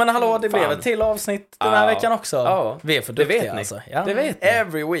avsnittet. Ja men hallå, det blev ett till avsnitt den här veckan också. Ja. Vi är för duktiga, det vet ni. Alltså. Ja. Det vet ni.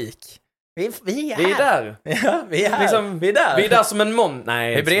 Every week. Vi är där. Ja, vi är här. Liksom, vi är där som en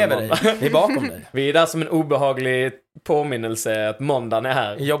Nej, vi är bredvid dig. Vi är bakom dig. Vi är där som en obehaglig påminnelse att måndagen är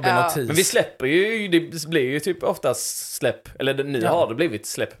här. Jobbig notis. Men vi släpper ju, det blir ju typ oftast släpp. Eller nu har det blivit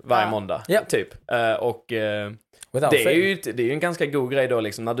släpp varje måndag. Typ. Och det är ju en ganska god grej då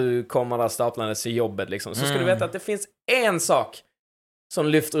liksom. När du kommer där staplandes i jobbet liksom. Så ska du veta att det finns en sak som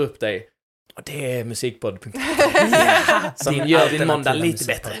lyfter upp dig. Och det är musikpodd.com. Som gör din måndag lite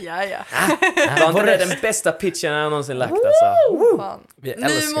bättre. Var det den bästa pitchen jag någonsin lagt alltså.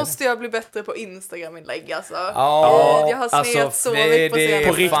 Nu måste jag bli bättre på Instagram-inlägg alltså. Jag har snett så mycket på scenen.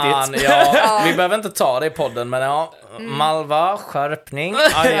 På riktigt. Vi behöver inte ta det i podden, men Malva, skärpning.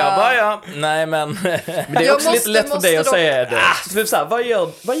 Nej men det är också lite lätt för dig att säga det. Typ så här, vad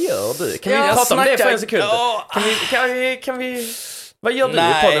gör du? Kan vi prata om det för en sekund? Kan vi vad gör du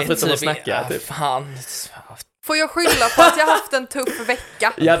i podden förutom att snacka? Typ? Fan. Får jag skylla på att jag haft en tuff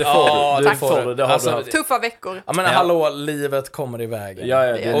vecka? Ja, det får du. Det får du. Det har du haft. Tuffa veckor. Ja, men hallå, livet kommer i vägen.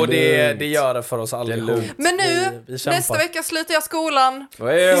 Ja, och det gör det för oss allihop. Men nu, nästa vecka slutar jag skolan.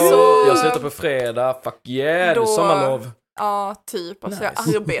 Jag slutar på fredag. Fuck yeah, det är sommarlov. Ja, typ. Alltså jag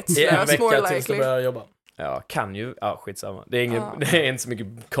är arbetslös. En vecka tills du börjar jobba. Ja, kan ju. Ja, skitsamma. Det är inte så mycket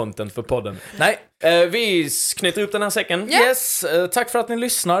content för podden. Nej. Vi knyter upp den här säcken. Yes, tack för att ni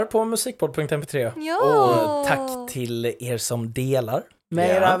lyssnar på musikpodd.mp3. Ja. Och tack till er som delar med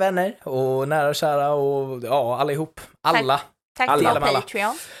era vänner och nära och kära och allihop. Alla. Tack till Alla.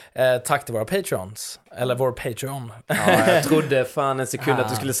 Patreon. Tack till våra Patreons. Eller vår Patreon. Ja, jag trodde fan en sekund att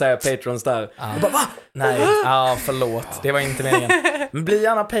du skulle säga Patrons där. Jag bara, va? Nej, förlåt. Det var inte meningen. Men bli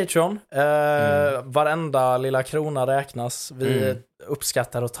gärna Patreon. Varenda lilla krona räknas. Vi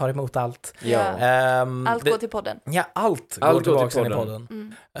uppskattar och tar emot allt. Ja. Allt går till podden. Ja, allt går tillbaka in i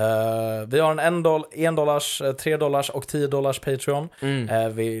podden. Vi har en $1, $3 och $10 Patreon.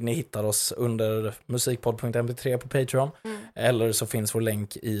 Ni hittar oss under musikpodd.mp3 på Patreon. Eller så finns vår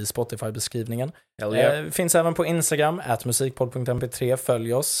länk i Spotify-beskrivningen. Finns även på Instagram, @musikpodd.mp3.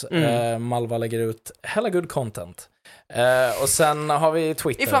 Följ oss. Malva lägger ut hella good content. Och sen har vi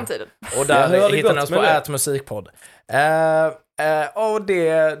Twitter. I framtiden. Och där hittar ni oss på @musikpodd. Och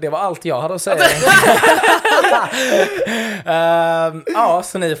det var allt jag hade att säga.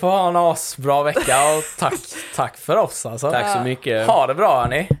 Så ni får ha en asbra vecka. Och tack för oss alltså. Tack så mycket. Ha det bra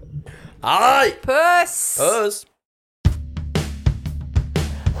hörni. Aj! Puss! Puss!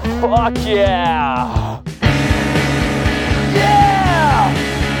 Fuck yeah!